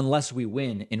 2024 unless we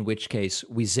win, in which case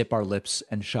we zip our lips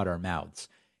and shut our mouths.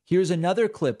 Here's another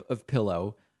clip of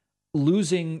Pillow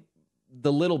losing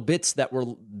the little bits that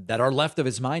are left of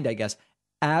his mind, I guess,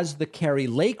 as the Kari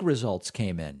Lake results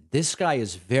came in. This guy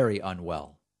is very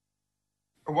unwell.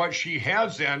 What she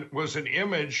has then was an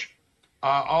image,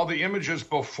 all the images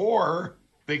before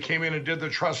they came in and did the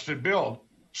trusted build.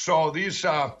 So these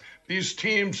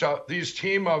team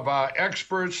of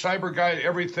experts, cyber guide,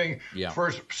 everything,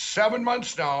 for 7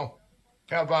 months now,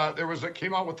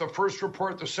 came out with the first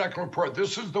report, the second report.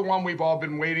 This is the one we've all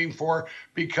been waiting for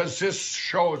because this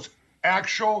shows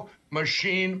actual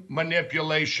machine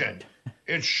manipulation.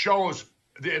 It shows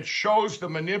the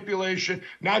manipulation,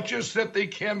 not just that they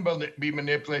can be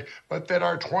manipulated, but that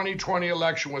our 2020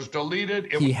 election was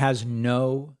deleted. He has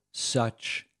no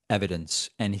such evidence,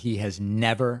 and he has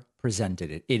never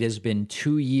presented it. It has been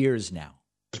 2 years now.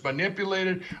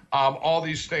 Manipulated, all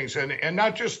these things, and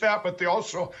not just that, but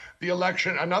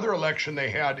another election they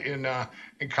had in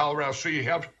Colorado. So you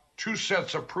have two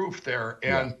sets of proof there,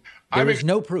 and there is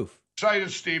no proof.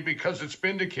 Excited, Steve, because it's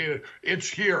vindicated. It's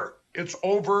here. It's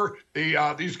over.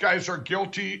 These guys are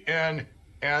guilty, and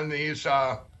these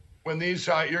when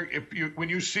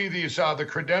you see these the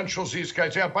credentials these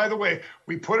guys have. By the way,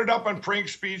 we put it up on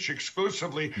Frank's Speech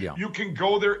exclusively. Yeah. You can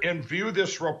go there and view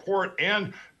this report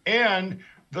and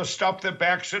the stuff that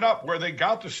backs it up, where they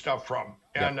got the stuff from.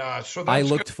 And so that's I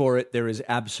looked for it. There is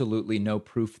absolutely no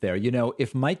proof there. You know,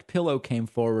 if Mike Pillow came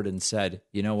forward and said,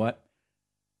 you know what,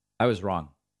 I was wrong.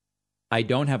 I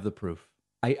don't have the proof.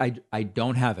 I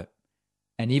don't have it.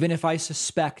 And even if I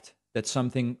suspect that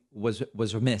something was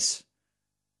amiss,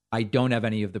 I don't have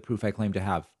any of the proof I claim to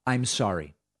have. I'm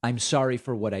sorry. I'm sorry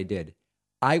for what I did.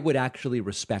 I would actually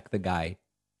respect the guy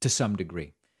to some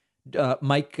degree.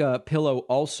 Mike Pillow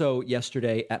also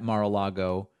yesterday at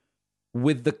Mar-a-Lago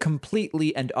with the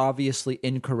completely and obviously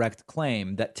incorrect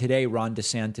claim that today Ron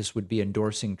DeSantis would be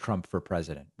endorsing Trump for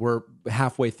president. We're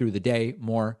halfway through the day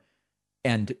more,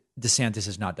 and DeSantis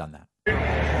has not done that.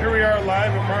 Here we are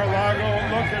live at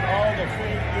Mar-a-Lago. Look at all the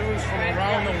fake news from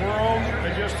around the world. I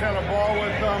just had a ball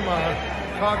with them,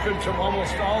 talking to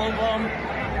almost all of them.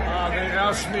 They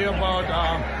asked me about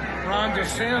Ron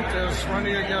DeSantis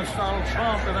running against Donald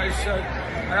Trump, and I said,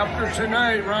 after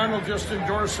tonight, Ron will just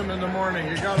endorse him in the morning.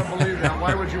 You got to believe that.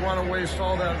 Why would you want to waste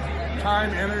all that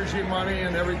time, energy, money,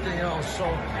 and everything else? So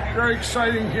very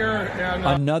exciting here. And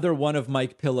another one of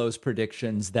Mike Pillow's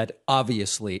predictions that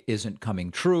obviously isn't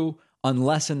coming true,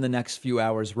 unless in the next few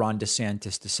hours Ron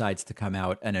DeSantis decides to come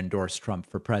out and endorse Trump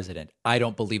for president. I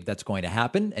don't believe that's going to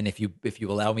happen. And if you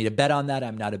allow me to bet on that,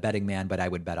 I'm not a betting man, but I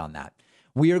would bet on that.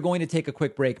 We are going to take a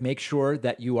quick break. Make sure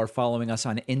that you are following us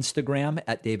on Instagram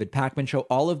at David Pakman Show.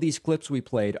 All of these clips we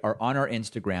played are on our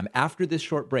Instagram. After this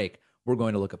short break, we're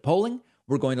going to look at polling.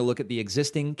 We're going to look at the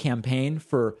existing campaign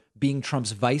for being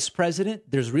Trump's vice president.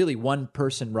 There's really one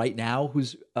person right now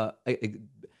who's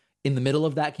in the middle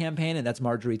of that campaign, and that's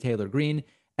Marjorie Taylor Greene,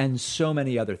 and so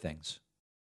many other things.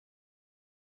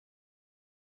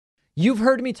 You've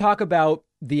heard me talk about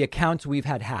the accounts we've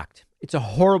had hacked. It's a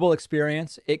horrible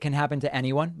experience. It can happen to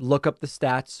anyone. Look up the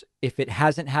stats. If it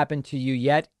hasn't happened to you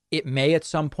yet, it may at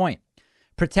some point.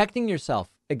 Protecting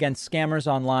yourself against scammers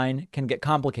online can get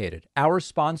complicated. Our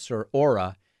sponsor,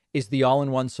 Aura, is the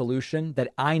all-in-one solution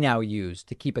that I now use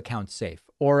to keep accounts safe.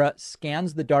 Aura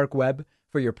scans the dark web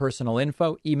for your personal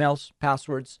info, emails,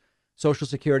 passwords, social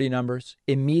security numbers,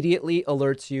 immediately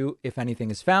alerts you if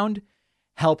anything is found,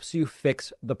 helps you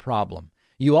fix the problem.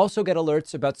 You also get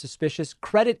alerts about suspicious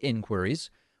credit inquiries.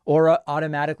 Aura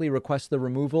automatically requests the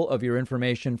removal of your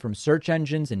information from search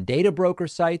engines and data broker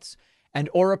sites. And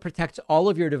Aura protects all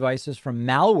of your devices from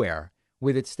malware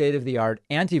with its state-of-the-art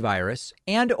antivirus.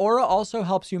 And Aura also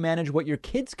helps you manage what your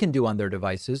kids can do on their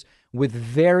devices with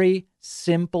very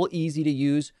simple,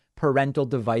 easy-to-use parental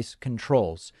device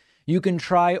controls. You can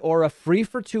try Aura free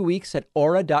for 2 weeks at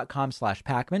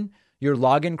aura.com/Pacman. Your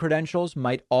login credentials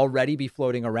might already be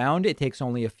floating around. It takes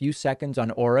only a few seconds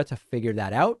on Aura to figure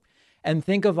that out. And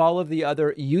think of all of the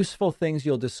other useful things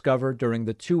you'll discover during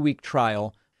the 2-week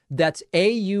trial. That's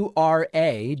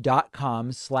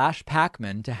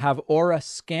aura.com/Pacman to have Aura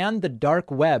scan the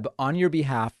dark web on your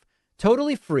behalf,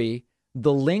 totally free.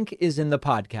 The link is in the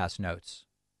podcast notes.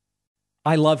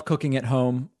 I love cooking at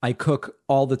home. I cook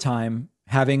all the time.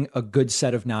 Having a good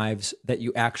set of knives that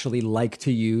you actually like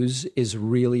to use is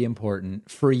really important.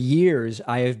 For years,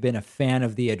 I have been a fan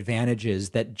of the advantages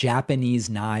that Japanese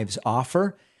knives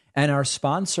offer, and our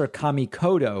sponsor,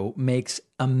 Kamikoto, makes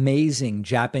amazing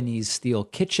Japanese steel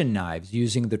kitchen knives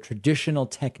using the traditional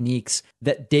techniques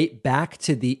that date back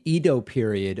to the Edo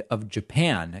period of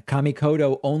Japan.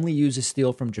 Kamikoto only uses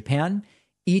steel from Japan.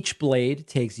 Each blade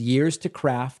takes years to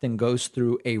craft and goes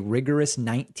through a rigorous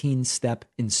 19-step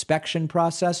inspection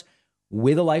process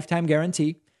with a lifetime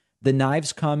guarantee. The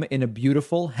knives come in a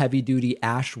beautiful heavy-duty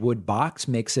ash wood box,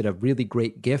 makes it a really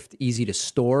great gift, easy to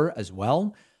store as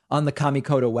well. On the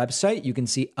Kamikoto website, you can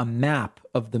see a map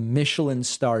of the Michelin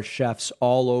star chefs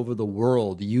all over the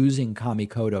world using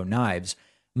Kamikoto knives.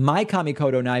 My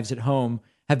Kamikoto knives at home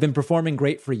have been performing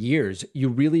great for years. You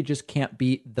really just can't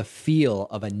beat the feel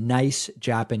of a nice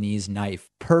Japanese knife,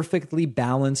 perfectly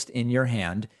balanced in your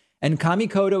hand. And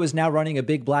Kamikoto is now running a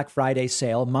big Black Friday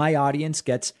sale. My audience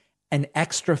gets an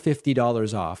extra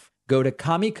 $50 off. Go to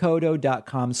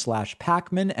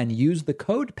kamikoto.com/Pacman and use the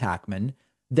code Pacman.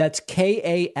 That's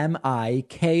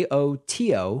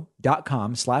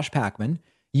KAMIKOTO.com/Pacman.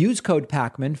 Use code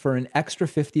Pacman for an extra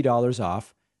 $50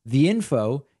 off. The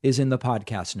info is in the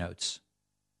podcast notes.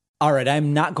 All right,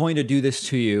 I'm not going to do this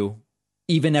to you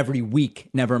even every week,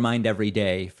 never mind every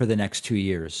day, for the next 2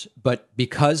 years. But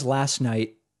because last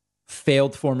night,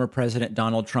 failed former President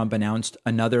Donald Trump announced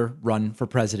another run for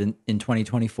president in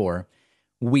 2024,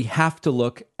 we have to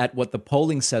look at what the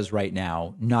polling says right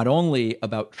now, not only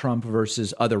about Trump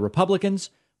versus other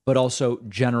Republicans, but also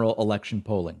general election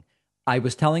polling. I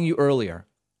was telling you earlier,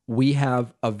 we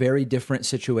have a very different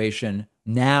situation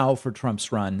now for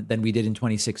Trump's run than we did in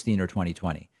 2016 or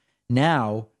 2020.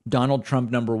 Now, Donald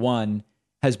Trump, number one,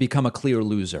 has become a clear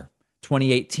loser.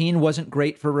 2018 wasn't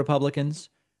great for Republicans.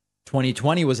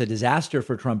 2020 was a disaster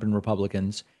for Trump and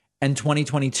Republicans. And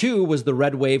 2022 was the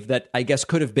red wave that I guess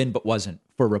could have been but wasn't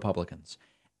for Republicans.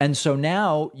 And so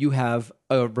now you have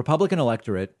a Republican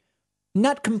electorate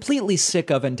not completely sick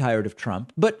of and tired of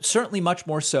Trump, but certainly much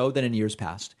more so than in years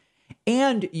past.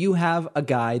 And you have a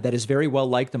guy that is very well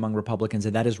liked among Republicans,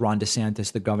 and that is Ron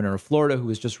DeSantis, the governor of Florida, who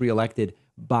was just reelected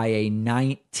by a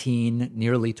 19,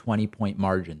 nearly 20-point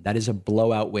margin. That is a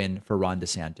blowout win for Ron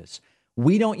DeSantis.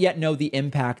 We don't yet know the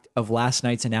impact of last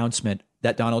night's announcement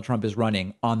that Donald Trump is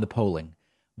running on the polling.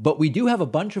 But we do have a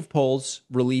bunch of polls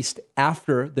released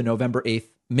after the November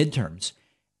 8th midterms,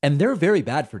 and they're very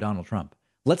bad for Donald Trump.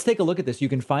 Let's take a look at this. You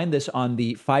can find this on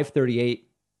the 538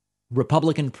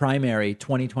 Republican primary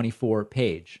 2024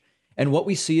 page. And what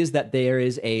we see is that there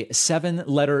is a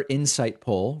 7-letter insight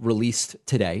poll released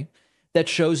today that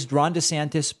shows Ron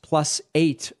DeSantis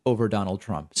 +8 over Donald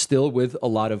Trump, still with a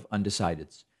lot of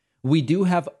undecideds. We do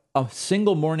have a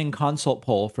single morning consult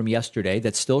poll from yesterday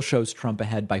that still shows Trump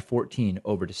ahead by 14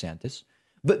 over DeSantis.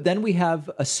 But then we have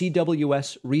a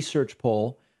CWS research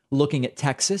poll looking at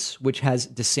Texas, which has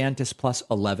DeSantis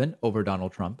 +11 over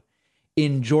Donald Trump.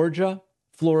 In Georgia,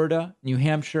 Florida, New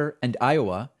Hampshire, and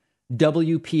Iowa,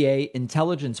 WPA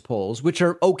intelligence polls, which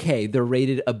are okay, they're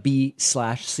rated a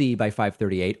B/C by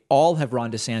 538, all have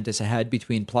Ron DeSantis ahead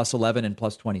between +11 and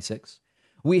 +26.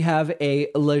 We have a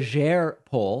Leger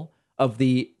poll of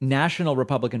the national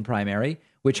Republican primary,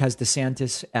 which has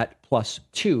DeSantis at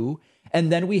 +2.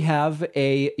 And then we have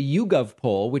a YouGov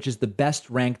poll, which is the best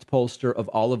ranked pollster of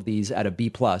all of these at a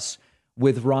B+,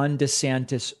 with Ron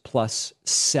DeSantis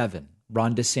 +7.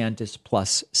 Ron DeSantis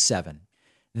 +7.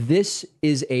 This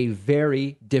is a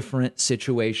very different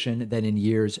situation than in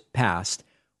years past.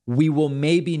 We will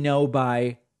maybe know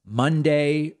by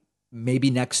Monday,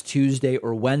 maybe next Tuesday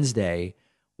or Wednesday,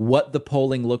 what the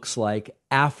polling looks like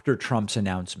after Trump's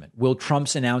announcement. Will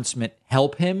Trump's announcement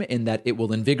help him in that it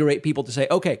will invigorate people to say,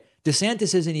 okay,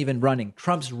 DeSantis isn't even running,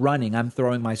 Trump's running, I'm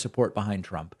throwing my support behind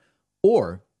Trump?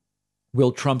 Or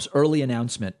will Trump's early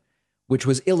announcement, which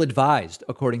was ill-advised,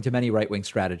 according to many right-wing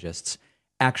strategists,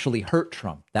 actually hurt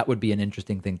Trump? That would be an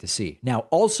interesting thing to see. Now,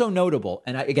 also notable,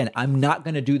 and I'm not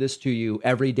going to do this to you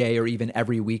every day or even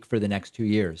every week for the next 2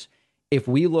 years. If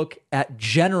we look at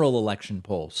general election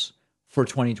polls for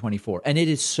 2024, and it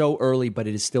is so early, but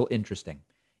it is still interesting.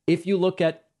 If you look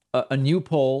at a new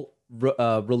poll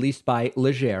released by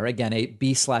Leger, again, a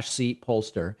B/C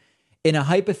pollster, in a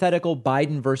hypothetical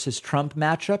Biden versus Trump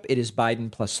matchup, it is Biden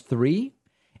 +3.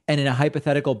 And in a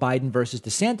hypothetical Biden versus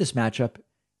DeSantis matchup,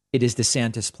 it is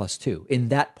DeSantis +2. In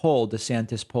that poll,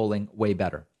 DeSantis polling way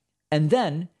better. And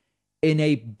then in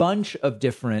a bunch of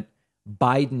different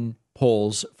Biden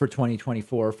polls for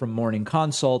 2024 from Morning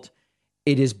Consult,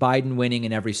 it is Biden winning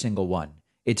in every single one.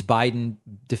 It's Biden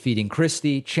defeating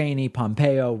Christie, Cheney,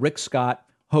 Pompeo, Rick Scott,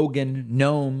 Hogan,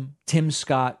 Noem, Tim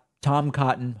Scott, Tom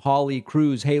Cotton, Hawley,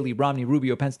 Cruz, Haley, Romney,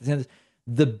 Rubio, Pence, DeSantis.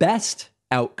 The best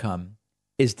outcome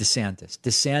is DeSantis.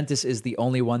 DeSantis is the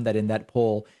only one that in that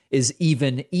poll is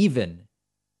even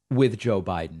with Joe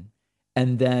Biden.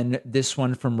 And then this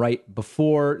one from right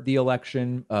before the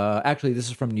election. Actually, this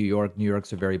is from New York. New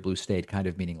York's a very blue state, kind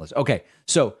of meaningless. Okay,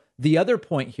 so the other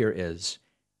point here is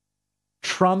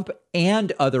Trump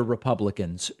and other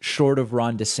Republicans, short of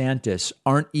Ron DeSantis,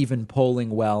 aren't even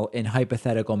polling well in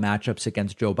hypothetical matchups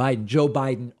against Joe Biden. Joe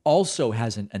Biden also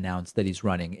hasn't announced that he's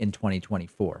running in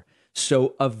 2024.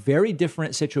 So a very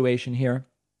different situation here.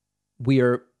 We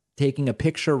are taking a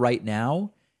picture right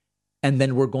now, and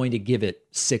then we're going to give it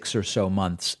 6 or so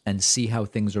months and see how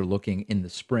things are looking in the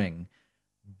spring.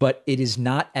 But it is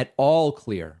not at all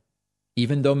clear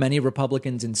even though many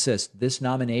Republicans insist this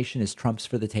nomination is Trump's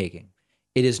for the taking.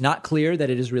 It is not clear that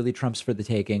it is really Trump's for the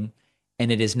taking,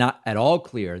 and it is not at all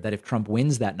clear that if Trump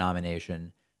wins that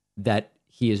nomination, that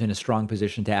he is in a strong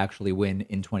position to actually win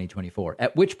in 2024.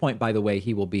 At which point, by the way,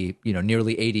 he will be,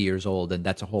 nearly 80 years old, and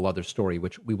that's a whole other story,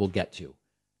 which we will get to.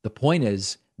 The point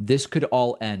is, this could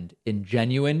all end in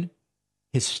genuine,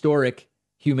 historic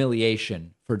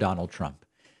humiliation for Donald Trump.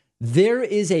 There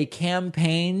is a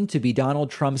campaign to be Donald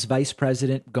Trump's vice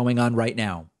president going on right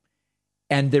now.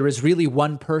 And there is really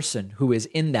one person who is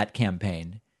in that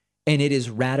campaign, and it is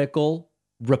radical,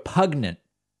 repugnant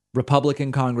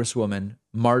Republican Congresswoman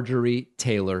Marjorie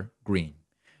Taylor Greene.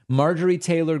 Marjorie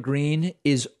Taylor Greene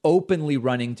is openly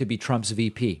running to be Trump's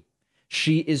VP.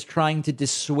 She is trying to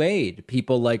dissuade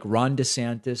people like Ron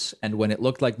DeSantis, and when it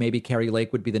looked like maybe Kari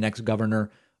Lake would be the next governor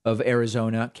of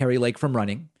Arizona, Kari Lake from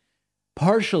running,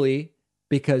 partially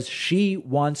because she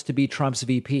wants to be Trump's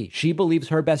VP. She believes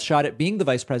her best shot at being the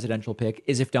vice presidential pick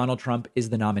is if Donald Trump is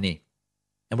the nominee.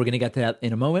 And we're going to get to that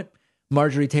in a moment.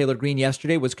 Marjorie Taylor Greene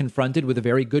yesterday was confronted with a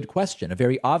very good question, a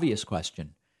very obvious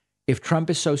question. If Trump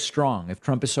is so strong, if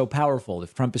Trump is so powerful,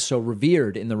 if Trump is so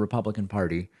revered in the Republican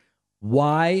Party,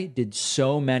 why did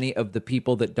so many of the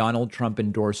people that Donald Trump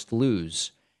endorsed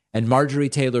lose? And Marjorie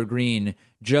Taylor Greene,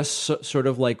 just sort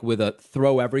of like with a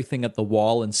throw everything at the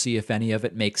wall and see if any of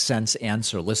it makes sense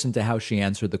answer. Listen to how she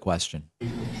answered the question.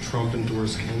 Trump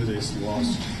endorsed candidates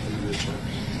lost in the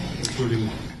midterm, including...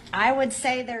 I would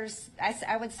say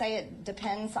it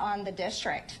depends on the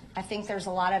district. I think there's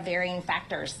a lot of varying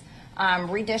factors.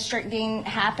 Redistricting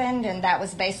happened, and that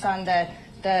was based on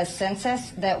the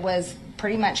census that was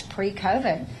pretty much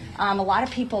pre-COVID. A lot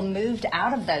of people moved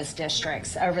out of those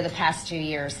districts over the past 2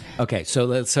 years. Okay,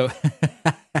 so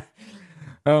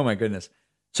oh my goodness.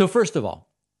 So first of all,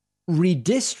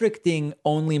 redistricting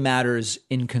only matters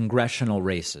in congressional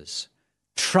races.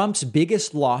 Trump's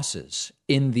biggest losses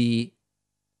in the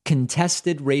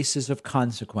contested races of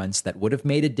consequence that would have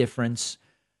made a difference,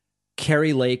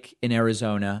 Kari Lake in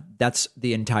Arizona, that's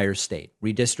the entire state.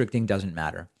 Redistricting doesn't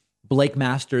matter. Blake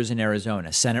Masters in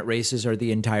Arizona, Senate races are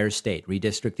the entire state.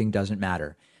 Redistricting doesn't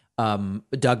matter.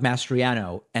 Doug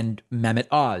Mastriano and Mehmet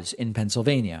Oz in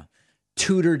Pennsylvania.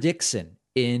 Tudor Dixon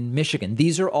in Michigan.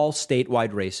 These are all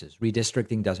statewide races.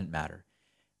 Redistricting doesn't matter.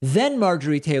 Then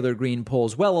Marjorie Taylor Greene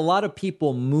polls, well, a lot of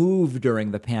people moved during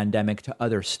the pandemic to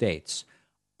other states.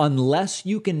 Unless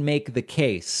you can make the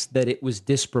case that it was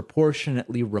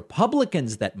disproportionately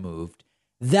Republicans that moved,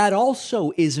 that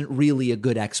also isn't really a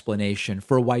good explanation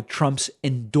for why Trump's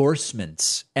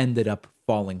endorsements ended up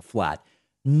falling flat.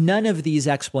 None of these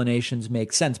explanations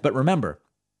make sense. But remember,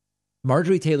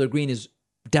 Marjorie Taylor Greene is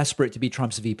desperate to be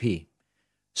Trump's VP.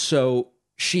 So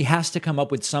she has to come up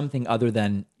with something other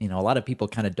than, a lot of people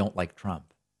kind of don't like Trump.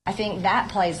 I think that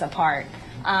plays a part.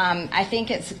 I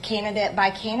think it's candidate by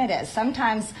candidate.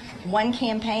 Sometimes one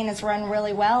campaign is run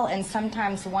really well and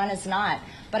sometimes one is not.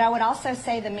 But I would also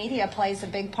say the media plays a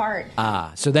big part.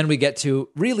 So then we get to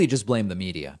really just blame the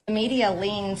media. The media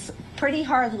leans pretty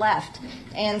hard left.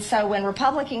 And so when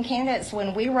Republican candidates,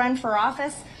 when we run for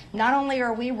office, not only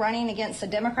are we running against a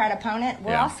Democrat opponent,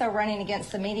 we're also running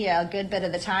against the media a good bit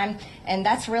of the time. And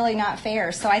that's really not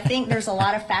fair. So I think there's a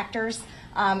lot of factors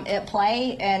at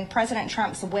play, and President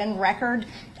Trump's win record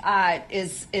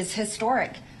is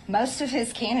historic. Most of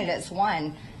his candidates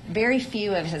won. Very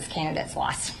few of his candidates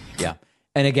lost. Yeah.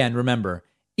 And again, remember,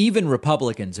 even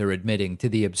Republicans are admitting to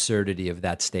the absurdity of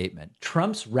that statement.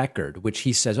 Trump's record, which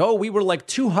he says, we were like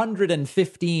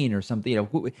 215 or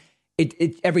something,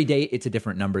 every day it's a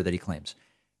different number that he claims.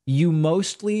 You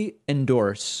mostly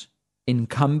endorse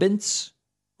incumbents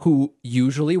who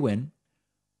usually win,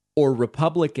 or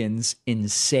Republicans in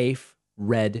safe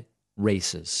red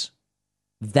races.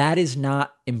 That is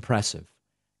not impressive.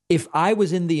 If I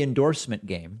was in the endorsement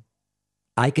game,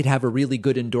 I could have a really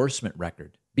good endorsement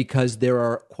record because there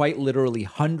are quite literally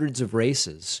hundreds of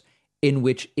races in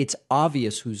which it's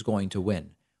obvious who's going to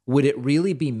win. Would it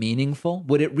really be meaningful?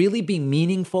 Would it really be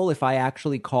meaningful if I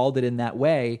actually called it in that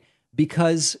way?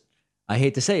 Because, I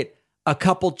hate to say it, a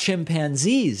couple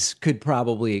chimpanzees could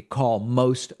probably call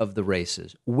most of the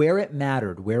races. Where it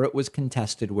mattered, where it was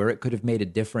contested, where it could have made a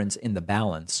difference in the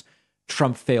balance,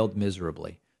 Trump failed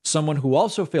miserably. Someone who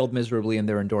also failed miserably in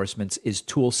their endorsements is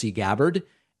Tulsi Gabbard.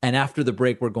 And after the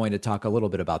break, we're going to talk a little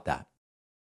bit about that.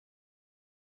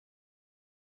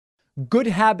 Good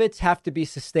habits have to be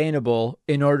sustainable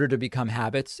in order to become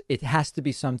habits. It has to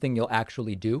be something you'll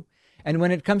actually do. And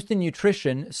when it comes to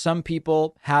nutrition, some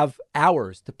people have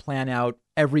hours to plan out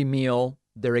every meal,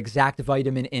 their exact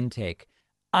vitamin intake.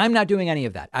 I'm not doing any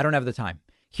of that. I don't have the time.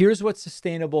 Here's what's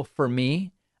sustainable for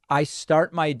me. I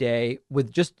start my day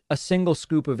with just a single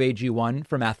scoop of AG1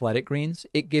 from Athletic Greens.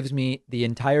 It gives me the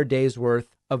entire day's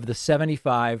worth of the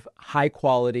 75 high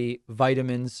quality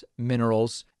vitamins,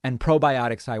 minerals, and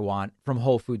probiotics I want from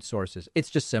whole food sources. It's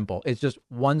just simple. It's just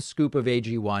one scoop of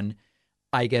AG1.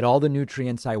 I get all the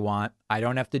nutrients I want. I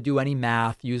don't have to do any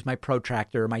math, use my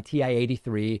protractor, my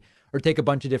TI-83, or take a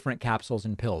bunch of different capsules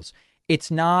and pills.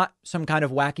 It's not some kind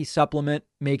of wacky supplement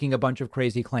making a bunch of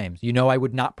crazy claims. You know, I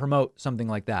would not promote something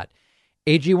like that.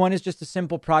 AG1 is just a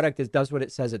simple product that does what it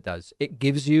says it does. It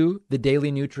gives you the daily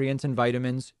nutrients and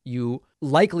vitamins you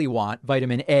likely want,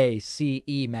 vitamin A, C,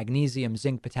 E, magnesium,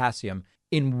 zinc, potassium,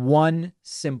 in one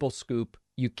simple scoop.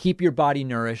 You keep your body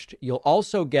nourished. You'll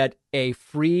also get a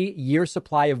free year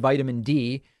supply of vitamin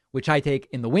D, which I take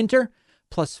in the winter,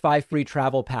 plus 5 free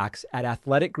travel packs at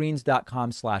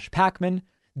athleticgreens.com/Pacman.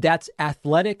 That's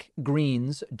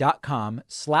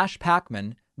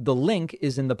athleticgreens.com/Pacman. The link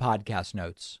is in the podcast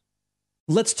notes.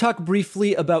 Let's talk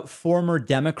briefly about former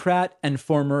Democrat and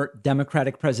former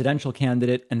Democratic presidential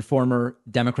candidate and former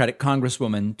Democratic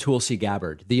Congresswoman Tulsi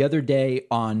Gabbard. The other day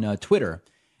on Twitter,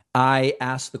 I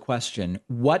asked the question,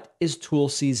 what is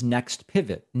Tulsi's next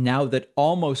pivot now that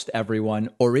almost everyone,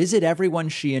 or is it everyone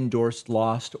she endorsed,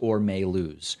 lost or may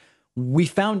lose? We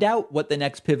found out what the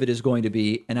next pivot is going to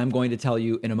be, and I'm going to tell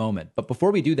you in a moment. But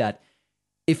before we do that,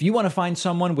 if you want to find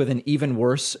someone with an even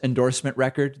worse endorsement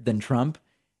record than Trump,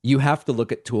 you have to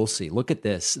look at Tulsi. Look at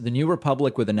this. The New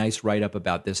Republic with a nice write-up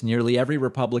about this. Nearly every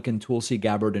Republican Tulsi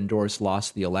Gabbard endorsed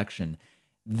lost the election.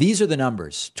 These are the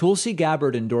numbers. Tulsi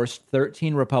Gabbard endorsed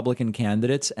 13 Republican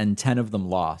candidates and 10 of them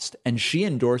lost. And she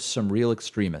endorsed some real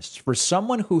extremists. For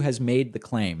someone who has made the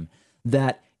claim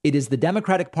that it is the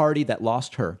Democratic Party that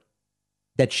lost her,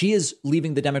 that she is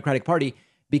leaving the Democratic Party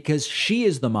because she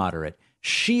is the moderate.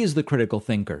 She is the critical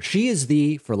thinker. She is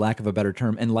the, for lack of a better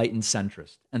term, enlightened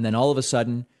centrist. And then all of a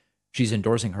sudden, she's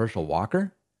endorsing Herschel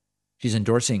Walker. She's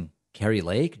endorsing Carrie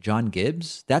Lake, John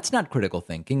Gibbs. That's not critical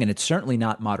thinking, and it's certainly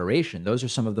not moderation. Those are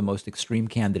some of the most extreme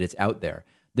candidates out there.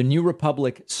 The New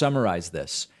Republic summarized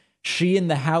this. She in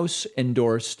the House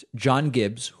endorsed John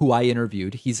Gibbs, who I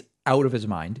interviewed. He's out of his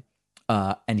mind,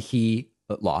 and he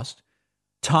lost.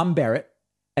 Tom Barrett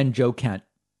and Joe Kent,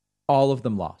 all of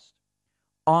them lost.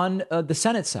 On the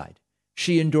Senate side,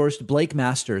 she endorsed Blake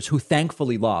Masters, who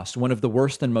thankfully lost, one of the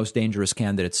worst and most dangerous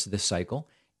candidates this cycle.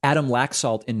 Adam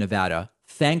Laxalt in Nevada,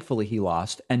 thankfully he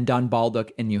lost. And Don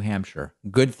Baldock in New Hampshire.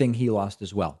 Good thing he lost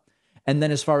as well. And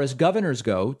then as far as governors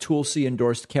go, Tulsi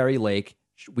endorsed Carrie Lake.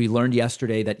 We learned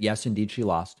yesterday that, yes, indeed, she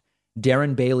lost.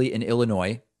 Darren Bailey in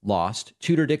Illinois lost.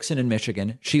 Tudor Dixon in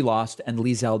Michigan, she lost. And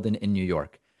Lee Zeldin in New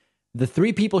York. The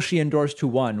 3 people she endorsed who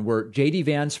won were J.D.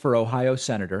 Vance for Ohio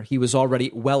Senator. He was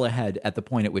already well ahead at the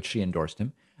point at which she endorsed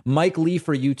him. Mike Lee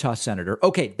for Utah Senator.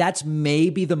 Okay, that's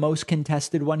maybe the most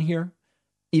contested one here,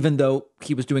 even though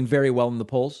he was doing very well in the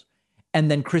polls.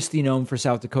 And then Kristi Noem for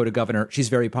South Dakota Governor. She's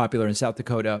very popular in South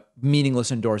Dakota.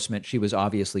 Meaningless endorsement. She was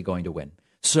obviously going to win.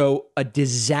 So a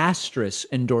disastrous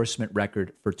endorsement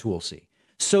record for Tulsi.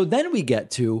 So then we get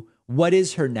to, what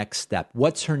is her next step?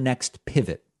 What's her next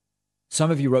pivot? Some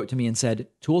of you wrote to me and said,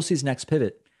 Tulsi's next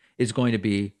pivot is going to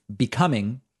be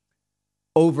becoming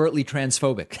overtly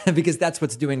transphobic, because that's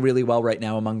what's doing really well right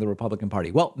now among the Republican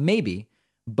Party. Well, maybe,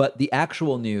 but the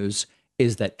actual news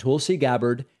is that Tulsi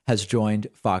Gabbard has joined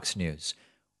Fox News.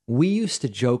 We used to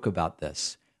joke about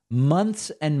this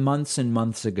months and months and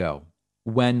months ago,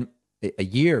 when a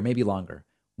year, maybe longer,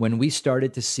 when we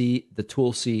started to see the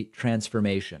Tulsi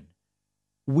transformation.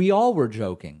 We all were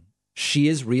joking. She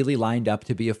is really lined up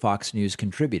to be a Fox News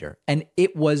contributor. And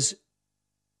it was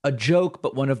a joke,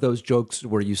 but one of those jokes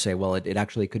where you say, well, it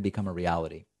actually could become a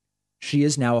reality. She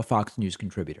is now a Fox News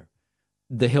contributor.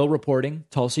 The Hill reporting,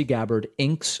 Tulsi Gabbard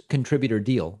inks contributor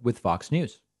deal with Fox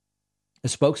News. A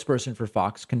spokesperson for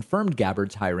Fox confirmed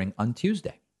Gabbard's hiring on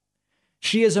Tuesday.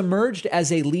 She has emerged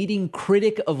as a leading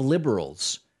critic of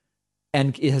liberals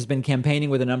and has been campaigning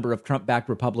with a number of Trump-backed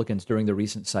Republicans during the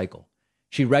recent cycle.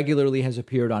 She regularly has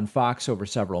appeared on Fox over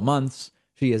several months.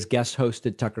 She has guest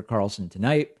hosted Tucker Carlson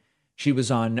Tonight. She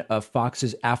was on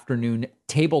Fox's afternoon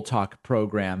table talk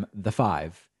program, The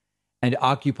Five, and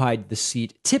occupied the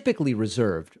seat typically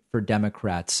reserved for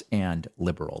Democrats and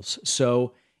liberals.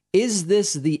 So is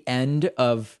this the end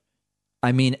of,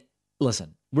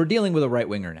 listen, we're dealing with a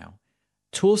right-winger now.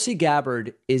 Tulsi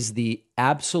Gabbard is the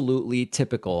absolutely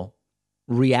typical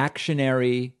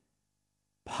reactionary,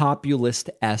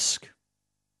 populist-esque,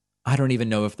 I don't even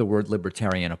know if the word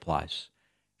libertarian applies.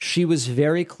 She was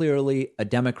very clearly a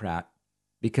Democrat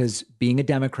because being a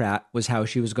Democrat was how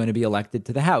she was going to be elected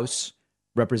to the House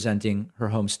representing her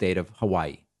home state of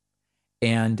Hawaii.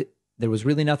 And There was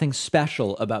really nothing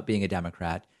special about being a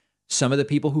Democrat. Some of the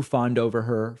people who fawned over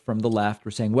her from the left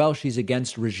were saying, well, she's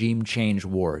against regime change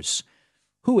wars.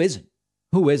 Who isn't?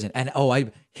 Who isn't? And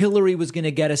Hillary was going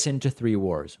to get us into 3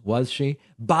 wars. Was she?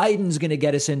 Biden's going to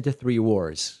get us into 3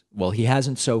 wars. Well, he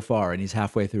hasn't so far, and he's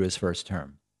halfway through his first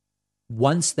term.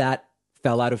 Once that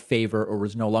fell out of favor or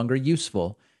was no longer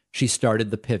useful, she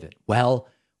started the pivot. Well,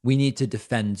 we need to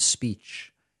defend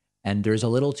speech. And there's a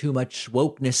little too much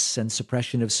wokeness and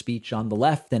suppression of speech on the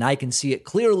left, and I can see it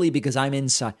clearly because I'm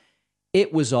inside.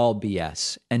 It was all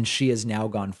BS, and she has now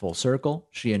gone full circle.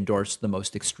 She endorsed the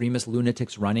most extremist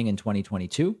lunatics running in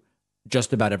 2022.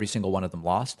 Just about every single one of them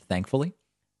lost, thankfully.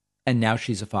 And now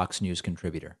she's a Fox News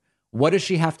contributor. What does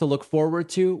she have to look forward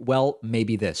to? Well,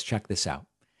 maybe this. Check this out.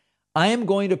 I am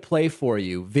going to play for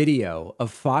you video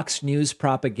of Fox News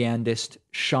propagandist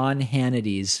Sean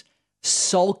Hannity's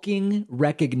sulking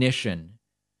recognition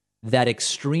that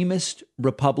extremist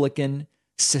Republican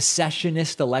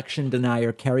secessionist election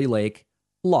denier Kari Lake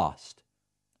lost.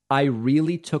 I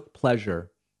really took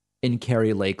pleasure in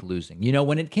Kari Lake losing. You know,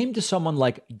 when it came to someone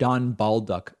like Don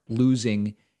Baldock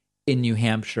losing in New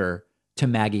Hampshire to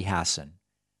Maggie Hassan,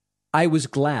 I was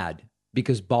glad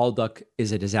because Baldock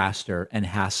is a disaster and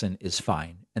Hassan is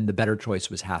fine, and the better choice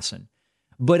was Hassan.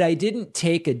 But I didn't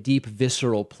take a deep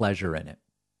visceral pleasure in it.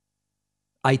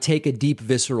 I take a deep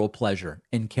visceral pleasure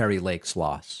in Kari Lake's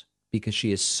loss because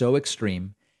she is so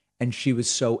extreme and she was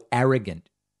so arrogant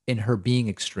in her being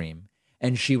extreme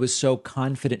and she was so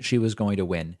confident she was going to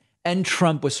win and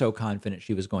Trump was so confident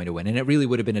she was going to win and it really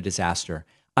would have been a disaster.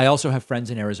 I also have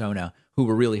friends in Arizona who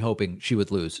were really hoping she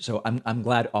would lose. So I'm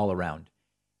glad all around.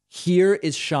 Here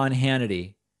is Sean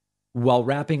Hannity while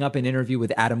wrapping up an interview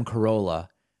with Adam Carolla,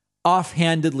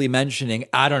 offhandedly mentioning,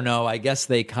 I don't know, I guess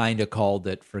they kind of called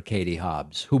it for Katie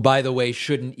Hobbs, who, by the way,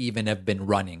 shouldn't even have been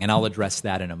running. And I'll address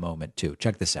that in a moment, too.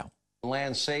 Check this out.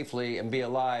 Land safely and be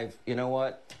alive. You know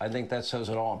what? I think that says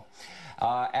it all.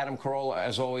 Adam Carolla,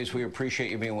 as always, we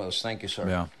appreciate you being with us. Thank you, sir.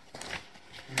 Yeah.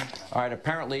 All right.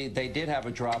 Apparently, they did have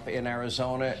a drop in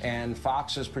Arizona, and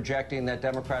Fox is projecting that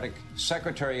Democratic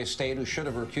Secretary of State, who should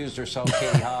have recused herself,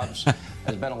 Katie Hobbs,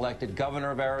 has been elected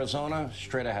governor of Arizona.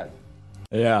 Straight ahead.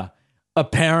 Yeah.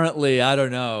 Apparently, I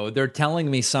don't know. They're telling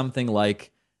me something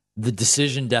like the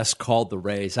decision desk called the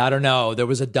race. I don't know. There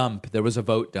was a dump. There was a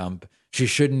vote dump. She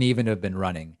shouldn't even have been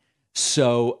running.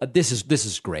 So this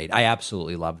is great. I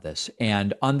absolutely love this.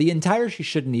 And on the entire she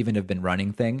shouldn't even have been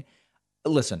running thing,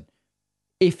 listen,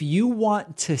 if you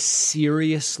want to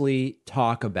seriously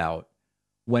talk about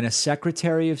when a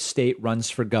Secretary of State runs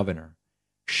for governor,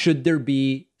 should there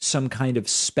be some kind of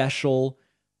special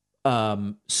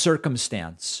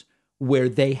circumstance where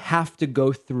they have to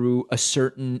go through a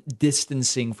certain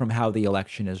distancing from how the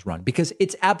election is run? Because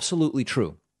it's absolutely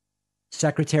true.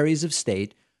 Secretaries of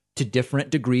State, to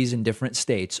different degrees in different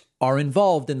states, are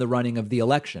involved in the running of the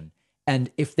election.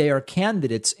 And if they are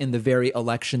candidates in the very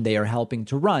election they are helping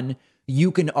to run,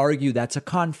 you can argue that's a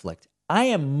conflict. I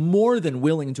am more than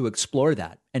willing to explore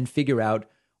that and figure out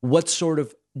what sort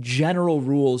of general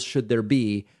rules should there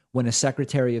be when a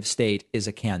Secretary of State is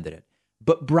a candidate.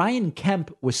 But Brian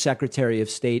Kemp was Secretary of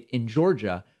State in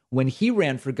Georgia when he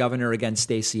ran for governor against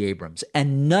Stacey Abrams,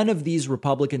 and none of these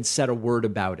Republicans said a word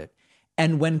about it.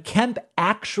 And when Kemp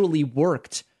actually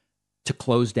worked to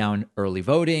close down early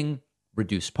voting,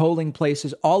 reduce polling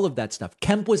places, all of that stuff,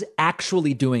 Kemp was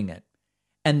actually doing it.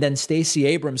 And then Stacey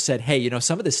Abrams said, hey, you know,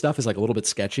 some of this stuff is like a little bit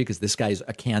sketchy because this guy's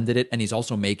a candidate and he's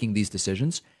also making these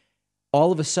decisions.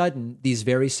 All of a sudden, these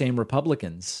very same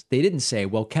Republicans, they didn't say,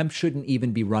 well, Kemp shouldn't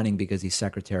even be running because he's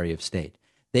Secretary of State.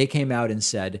 They came out and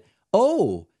said,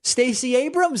 oh, Stacey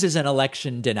Abrams is an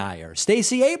election denier.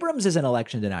 Stacey Abrams is an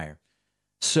election denier.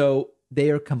 So they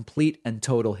are complete and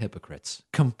total hypocrites.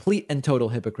 Complete and total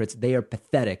hypocrites. They are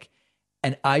pathetic.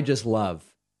 And I just love,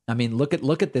 I mean, look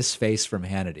at this face from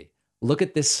Hannity. Look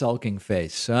at this sulking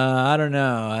face. I don't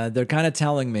know. They're kind of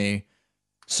telling me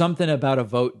something about a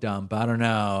vote dump. I don't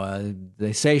know.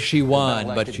 They say she won,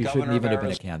 but she shouldn't even have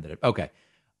been a candidate. Okay.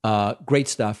 Great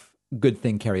stuff. Good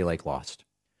thing Kari Lake lost.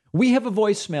 We have a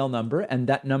voicemail number, and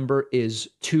that number is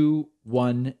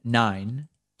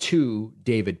 2192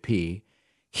 David P.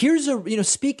 Here's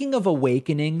speaking of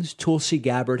awakenings, Tulsi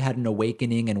Gabbard had an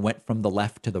awakening and went from the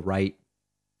left to the right.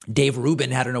 Dave Rubin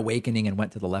had an awakening and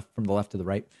went to the left, from the left to the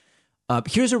right.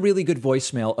 Here's a really good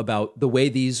voicemail about the way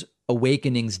these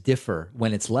awakenings differ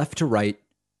when it's left to right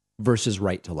versus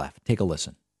right to left. Take a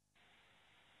listen.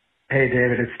 Hey,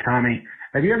 David, it's Tommy.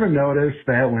 Have you ever noticed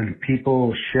that when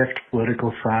people shift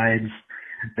political sides,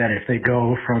 that if they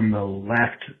go from the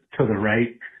left to the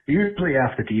right, usually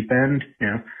off the deep end,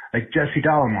 like Jesse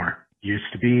Dollemore, used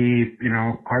to be,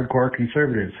 hardcore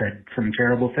conservatives, said some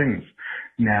terrible things.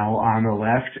 Now on the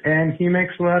left, and he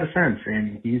makes a lot of sense,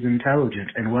 and he's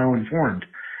intelligent and well-informed.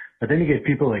 But then you get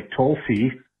people like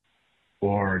Tulsi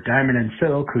or Diamond and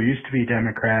Silk, who used to be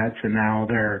Democrats, and now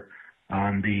they're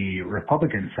on the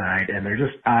Republican side, and they're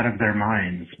just out of their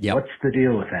minds. Yep. What's the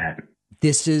deal with that?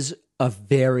 This is a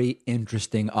very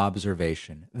interesting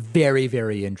observation. Very,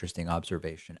 very interesting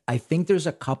observation. I think there's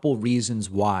a couple reasons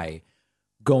why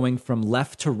going from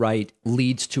left to right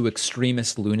leads to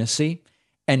extremist lunacy,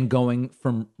 and going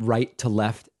from right to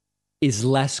left is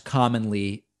less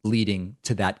commonly leading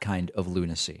to that kind of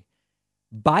lunacy.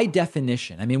 By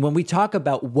definition, I mean, when we talk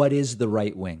about what is the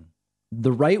right wing,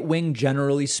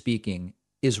 generally speaking,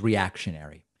 is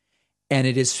reactionary, and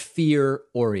it is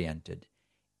fear-oriented.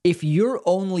 If your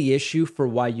only issue for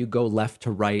why you go left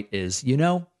to right is,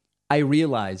 I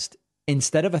realized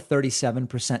instead of a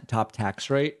 37% top tax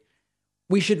rate,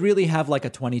 we should really have like a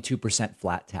 22%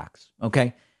 flat tax,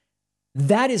 okay?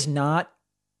 That is not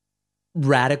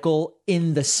radical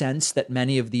in the sense that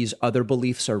many of these other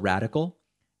beliefs are radical.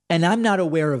 And I'm not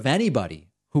aware of anybody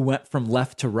who went from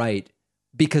left to right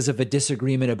because of a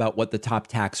disagreement about what the top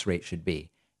tax rate should be.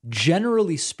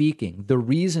 Generally speaking, the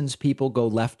reasons people go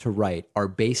left to right are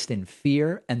based in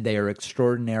fear, and they are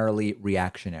extraordinarily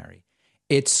reactionary.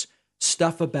 It's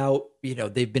stuff about,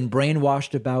 they've been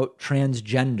brainwashed about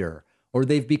transgender, or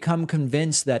they've become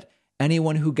convinced that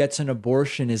anyone who gets an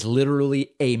abortion is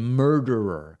literally a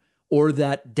murderer, or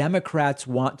that Democrats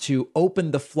want to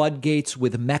open the floodgates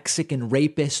with Mexican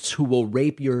rapists who will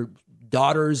rape your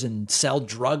daughters and sell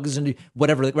drugs and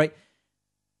whatever, right?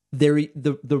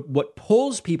 What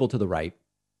pulls people to the right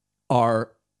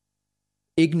are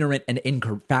ignorant and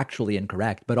factually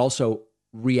incorrect, but also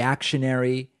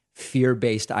reactionary,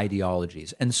 fear-based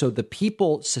ideologies. And so the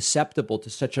people susceptible to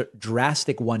such a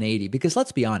drastic 180, because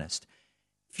let's be honest,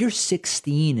 if you're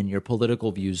 16 and your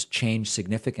political views change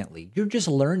significantly, you're just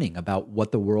learning about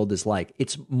what the world is like.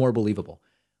 It's more believable.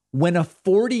 When a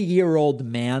 40-year-old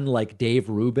man like Dave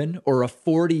Rubin or a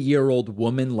 40-year-old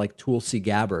woman like Tulsi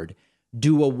Gabbard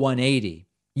do a 180,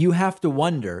 you have to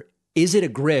wonder, is it a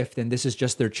grift and this is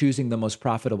just they're choosing the most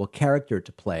profitable character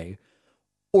to play?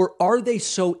 Or are they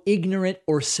so ignorant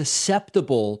or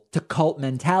susceptible to cult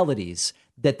mentalities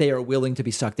that they are willing to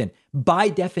be sucked in? By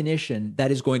definition,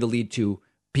 that is going to lead to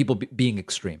people being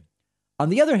extreme. On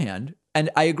the other hand, and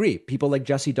I agree, people like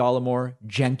Jesse Dollemore,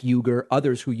 Cenk Uygur,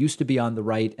 others who used to be on the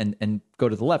right and go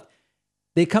to the left,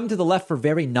 they come to the left for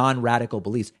very non-radical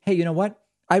beliefs. Hey, you know what?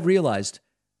 I've realized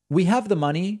we have the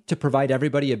money to provide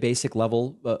everybody a basic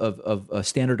level of a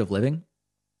standard of living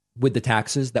with the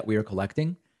taxes that we are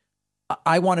collecting.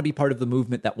 I want to be part of the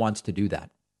movement that wants to do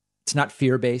that. It's not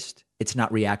fear-based. It's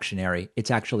not reactionary.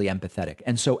 It's actually empathetic.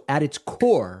 And so at its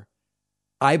core,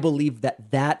 I believe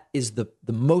that is the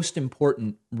most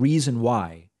important reason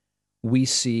why we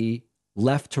see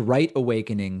left to right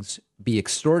awakenings be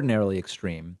extraordinarily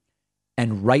extreme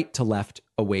and right to left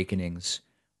awakenings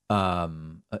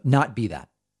not be that.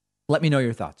 Let me know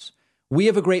your thoughts. We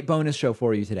have a great bonus show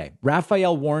for you today.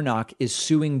 Raphael Warnock is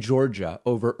suing Georgia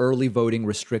over early voting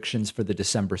restrictions for the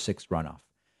December 6th runoff.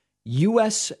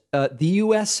 The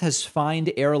U.S. has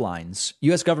fined airlines.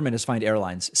 U.S. government has fined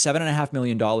airlines $7.5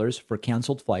 million for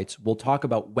canceled flights. We'll talk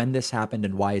about when this happened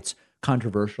and why it's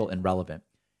controversial and relevant.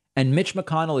 And Mitch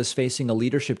McConnell is facing a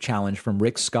leadership challenge from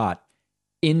Rick Scott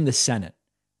in the Senate.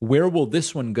 Where will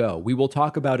this one go? We will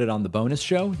talk about it on the bonus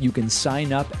show. You can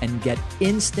sign up and get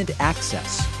instant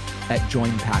access at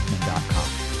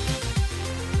joinpacman.com.